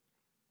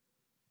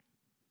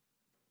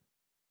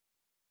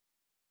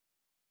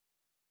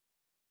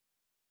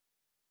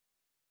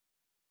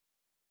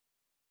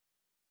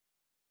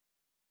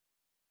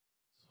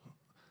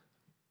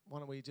 Why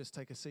don't we just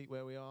take a seat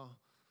where we are?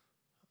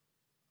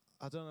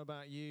 I don't know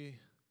about you,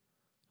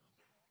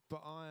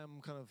 but I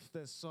am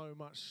there's so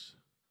much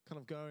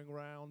going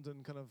around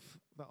and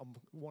that I'm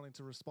wanting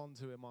to respond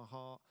to in my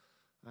heart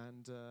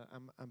and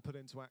put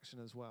into action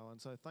as well. And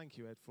so thank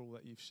you, Ed, for all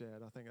that you've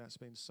shared. I think that's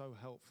been so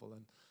helpful.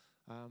 And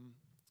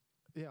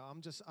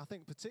I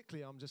think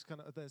particularly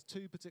there's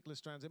two particular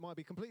strands. It might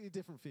be completely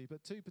different for you,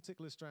 but two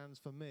particular strands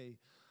for me.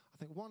 I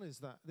think one is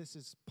that this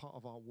is part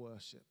of our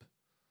worship.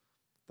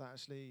 That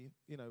actually,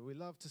 we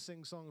love to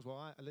sing songs. Well,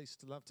 I at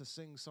least love to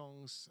sing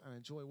songs and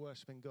enjoy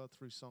worshiping God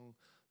through song.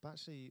 But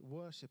actually,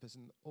 worship is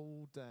an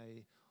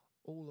all-day,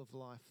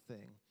 all-of-life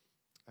thing.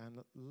 And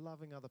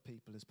loving other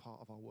people is part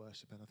of our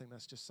worship. And I think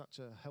that's just such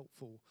a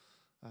helpful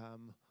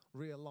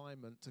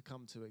realignment to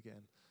come to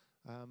again.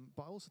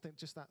 But I also think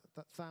just that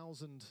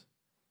thousand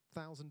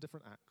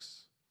different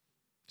acts.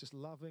 Just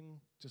loving.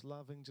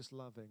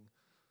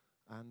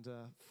 And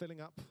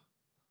filling up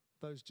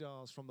those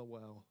jars from the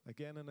well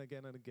again and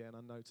again and again, I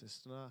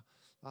noticed. And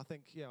I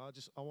think,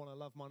 I want to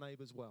love my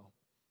neighbours well.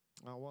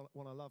 I want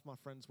to love my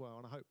friends well,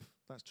 and I hope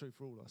that's true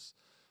for all of us.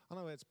 I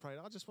know Ed's prayed.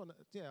 I just want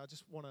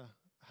to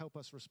help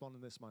us respond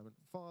in this moment.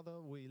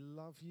 Father, we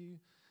love you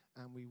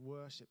and we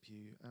worship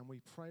you, and we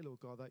pray, Lord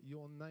God, that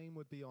your name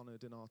would be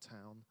honoured in our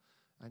town,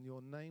 and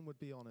your name would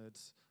be honoured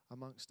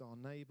amongst our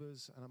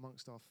neighbours and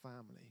amongst our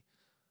family.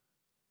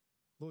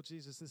 Lord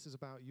Jesus, this is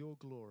about your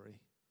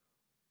glory.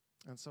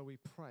 And so we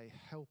pray,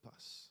 help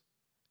us,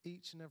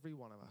 each and every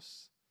one of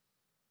us,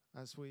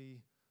 as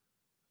we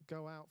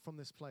go out from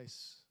this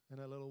place in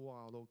a little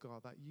while, Lord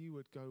God, that you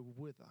would go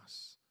with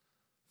us,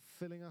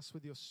 filling us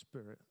with your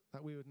Spirit,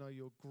 that we would know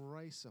your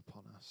grace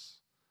upon us,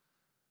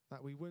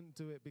 that we wouldn't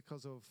do it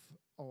because of,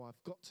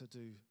 I've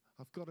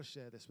got to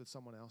share this with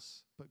someone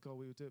else, but God,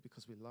 we would do it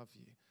because we love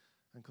you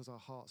and because our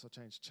hearts are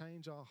changed.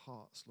 Change our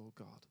hearts, Lord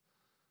God,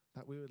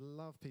 that we would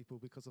love people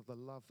because of the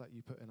love that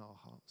you put in our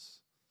hearts.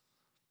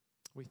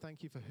 We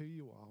thank you for who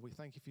you are. We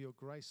thank you for your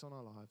grace on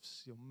our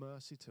lives, your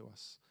mercy to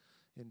us,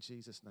 in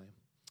Jesus' name.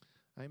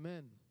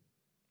 Amen.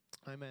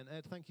 Amen.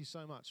 Ed, thank you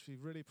so much. We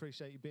really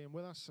appreciate you being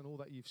with us and all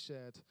that you've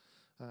shared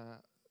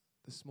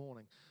this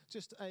morning.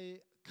 Just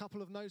a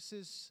couple of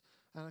notices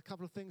and a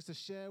couple of things to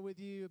share with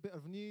you, a bit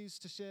of news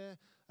to share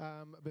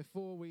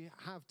before we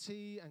have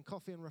tea and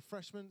coffee and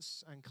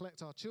refreshments and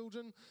collect our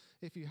children,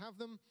 if you have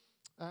them.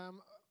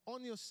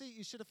 On your seat,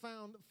 you should have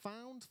found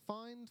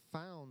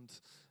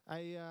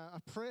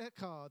a prayer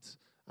card.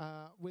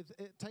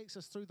 It takes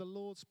us through the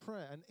Lord's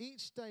Prayer. And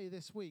each day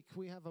this week,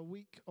 we have a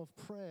week of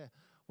prayer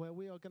where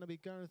we are going to be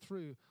going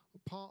through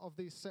part of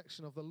this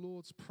section of the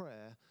Lord's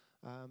Prayer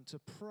to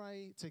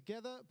pray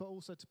together, but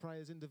also to pray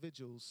as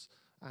individuals.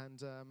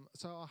 And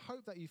so I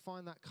hope that you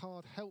find that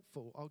card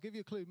helpful. I'll give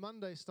you a clue.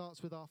 Monday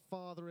starts with our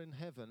Father in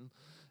Heaven,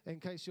 in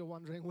case you're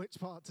wondering which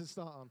part to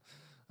start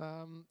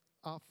on.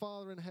 Our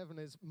Father in Heaven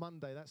is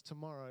Monday. That's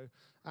tomorrow.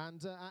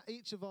 And at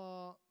each of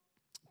our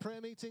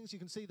prayer meetings, you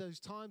can see those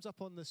times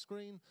up on the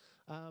screen.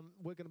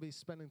 We're going to be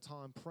spending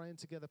time praying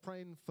together,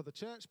 praying for the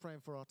church,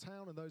 praying for our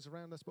town and those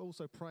around us, but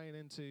also praying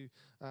into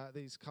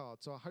these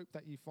cards. So I hope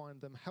that you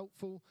find them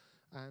helpful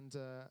and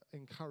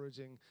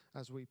encouraging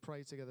as we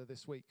pray together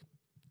this week.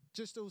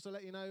 Just to also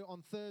let you know,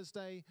 on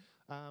Thursday,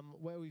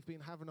 where we've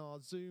been having our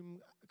Zoom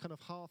kind of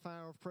half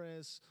hour of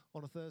prayers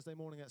on a Thursday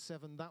morning at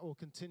 7, that will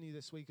continue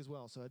this week as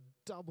well. So a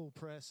double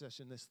prayer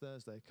session this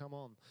Thursday. Come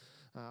on.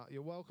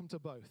 You're welcome to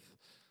both.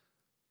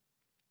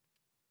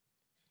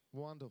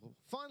 Wonderful.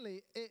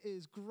 Finally, it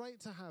is great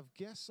to have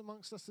guests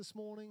amongst us this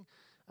morning,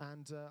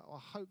 and I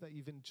hope that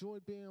you've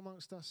enjoyed being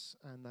amongst us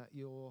and that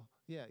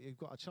you've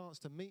got a chance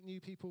to meet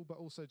new people, but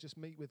also just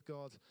meet with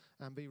God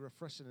and be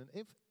refreshing.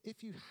 And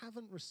if you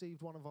haven't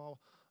received one of our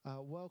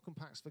welcome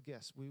packs for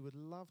guests, we would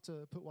love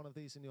to put one of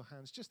these in your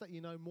hands, just that you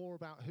know more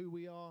about who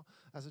we are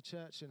as a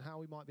church and how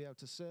we might be able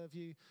to serve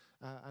you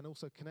and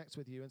also connect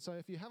with you. And so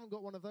if you haven't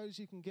got one of those,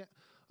 you can get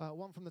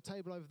one from the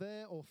table over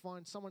there, or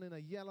find someone in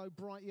a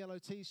bright yellow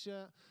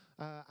t-shirt,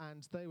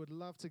 and they would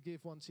love to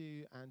give one to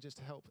you and just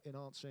help in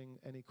answering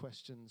any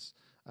questions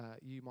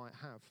you might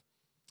have.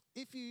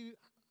 If you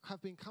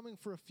have been coming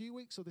for a few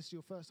weeks, or this is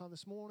your first time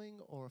this morning,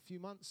 or a few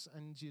months,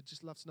 and you'd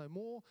just love to know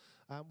more,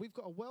 we've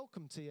got a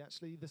welcome tea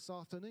actually this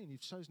afternoon.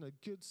 You've chosen a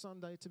good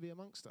Sunday to be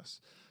amongst us.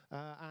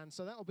 And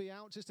so that will be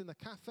out just in the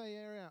cafe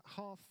area at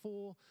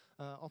 4:30,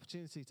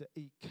 opportunity to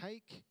eat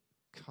cake,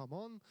 come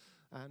on,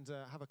 and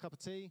have a cup of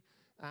tea,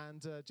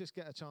 and just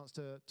get a chance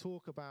to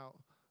talk about,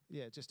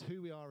 just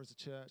who we are as a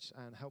church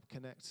and help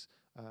connect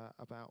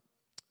about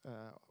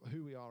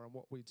who we are and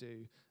what we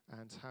do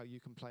and how you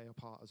can play a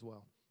part as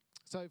well.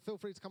 So feel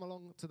free to come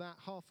along to that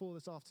 4:30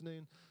 this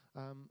afternoon.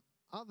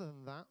 Other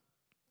than that,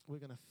 we're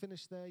going to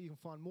finish there. You can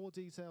find more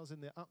details in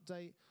the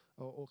update,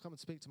 or come and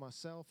speak to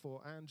myself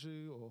or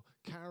Andrew or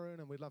Karen,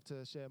 and we'd love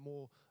to share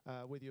more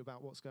with you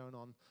about what's going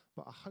on.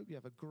 But I hope you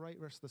have a great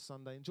rest of the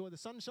Sunday. Enjoy the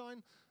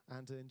sunshine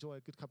and enjoy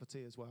a good cup of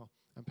tea as well.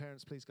 And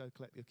parents, please go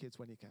collect your kids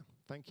when you can.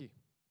 Thank you.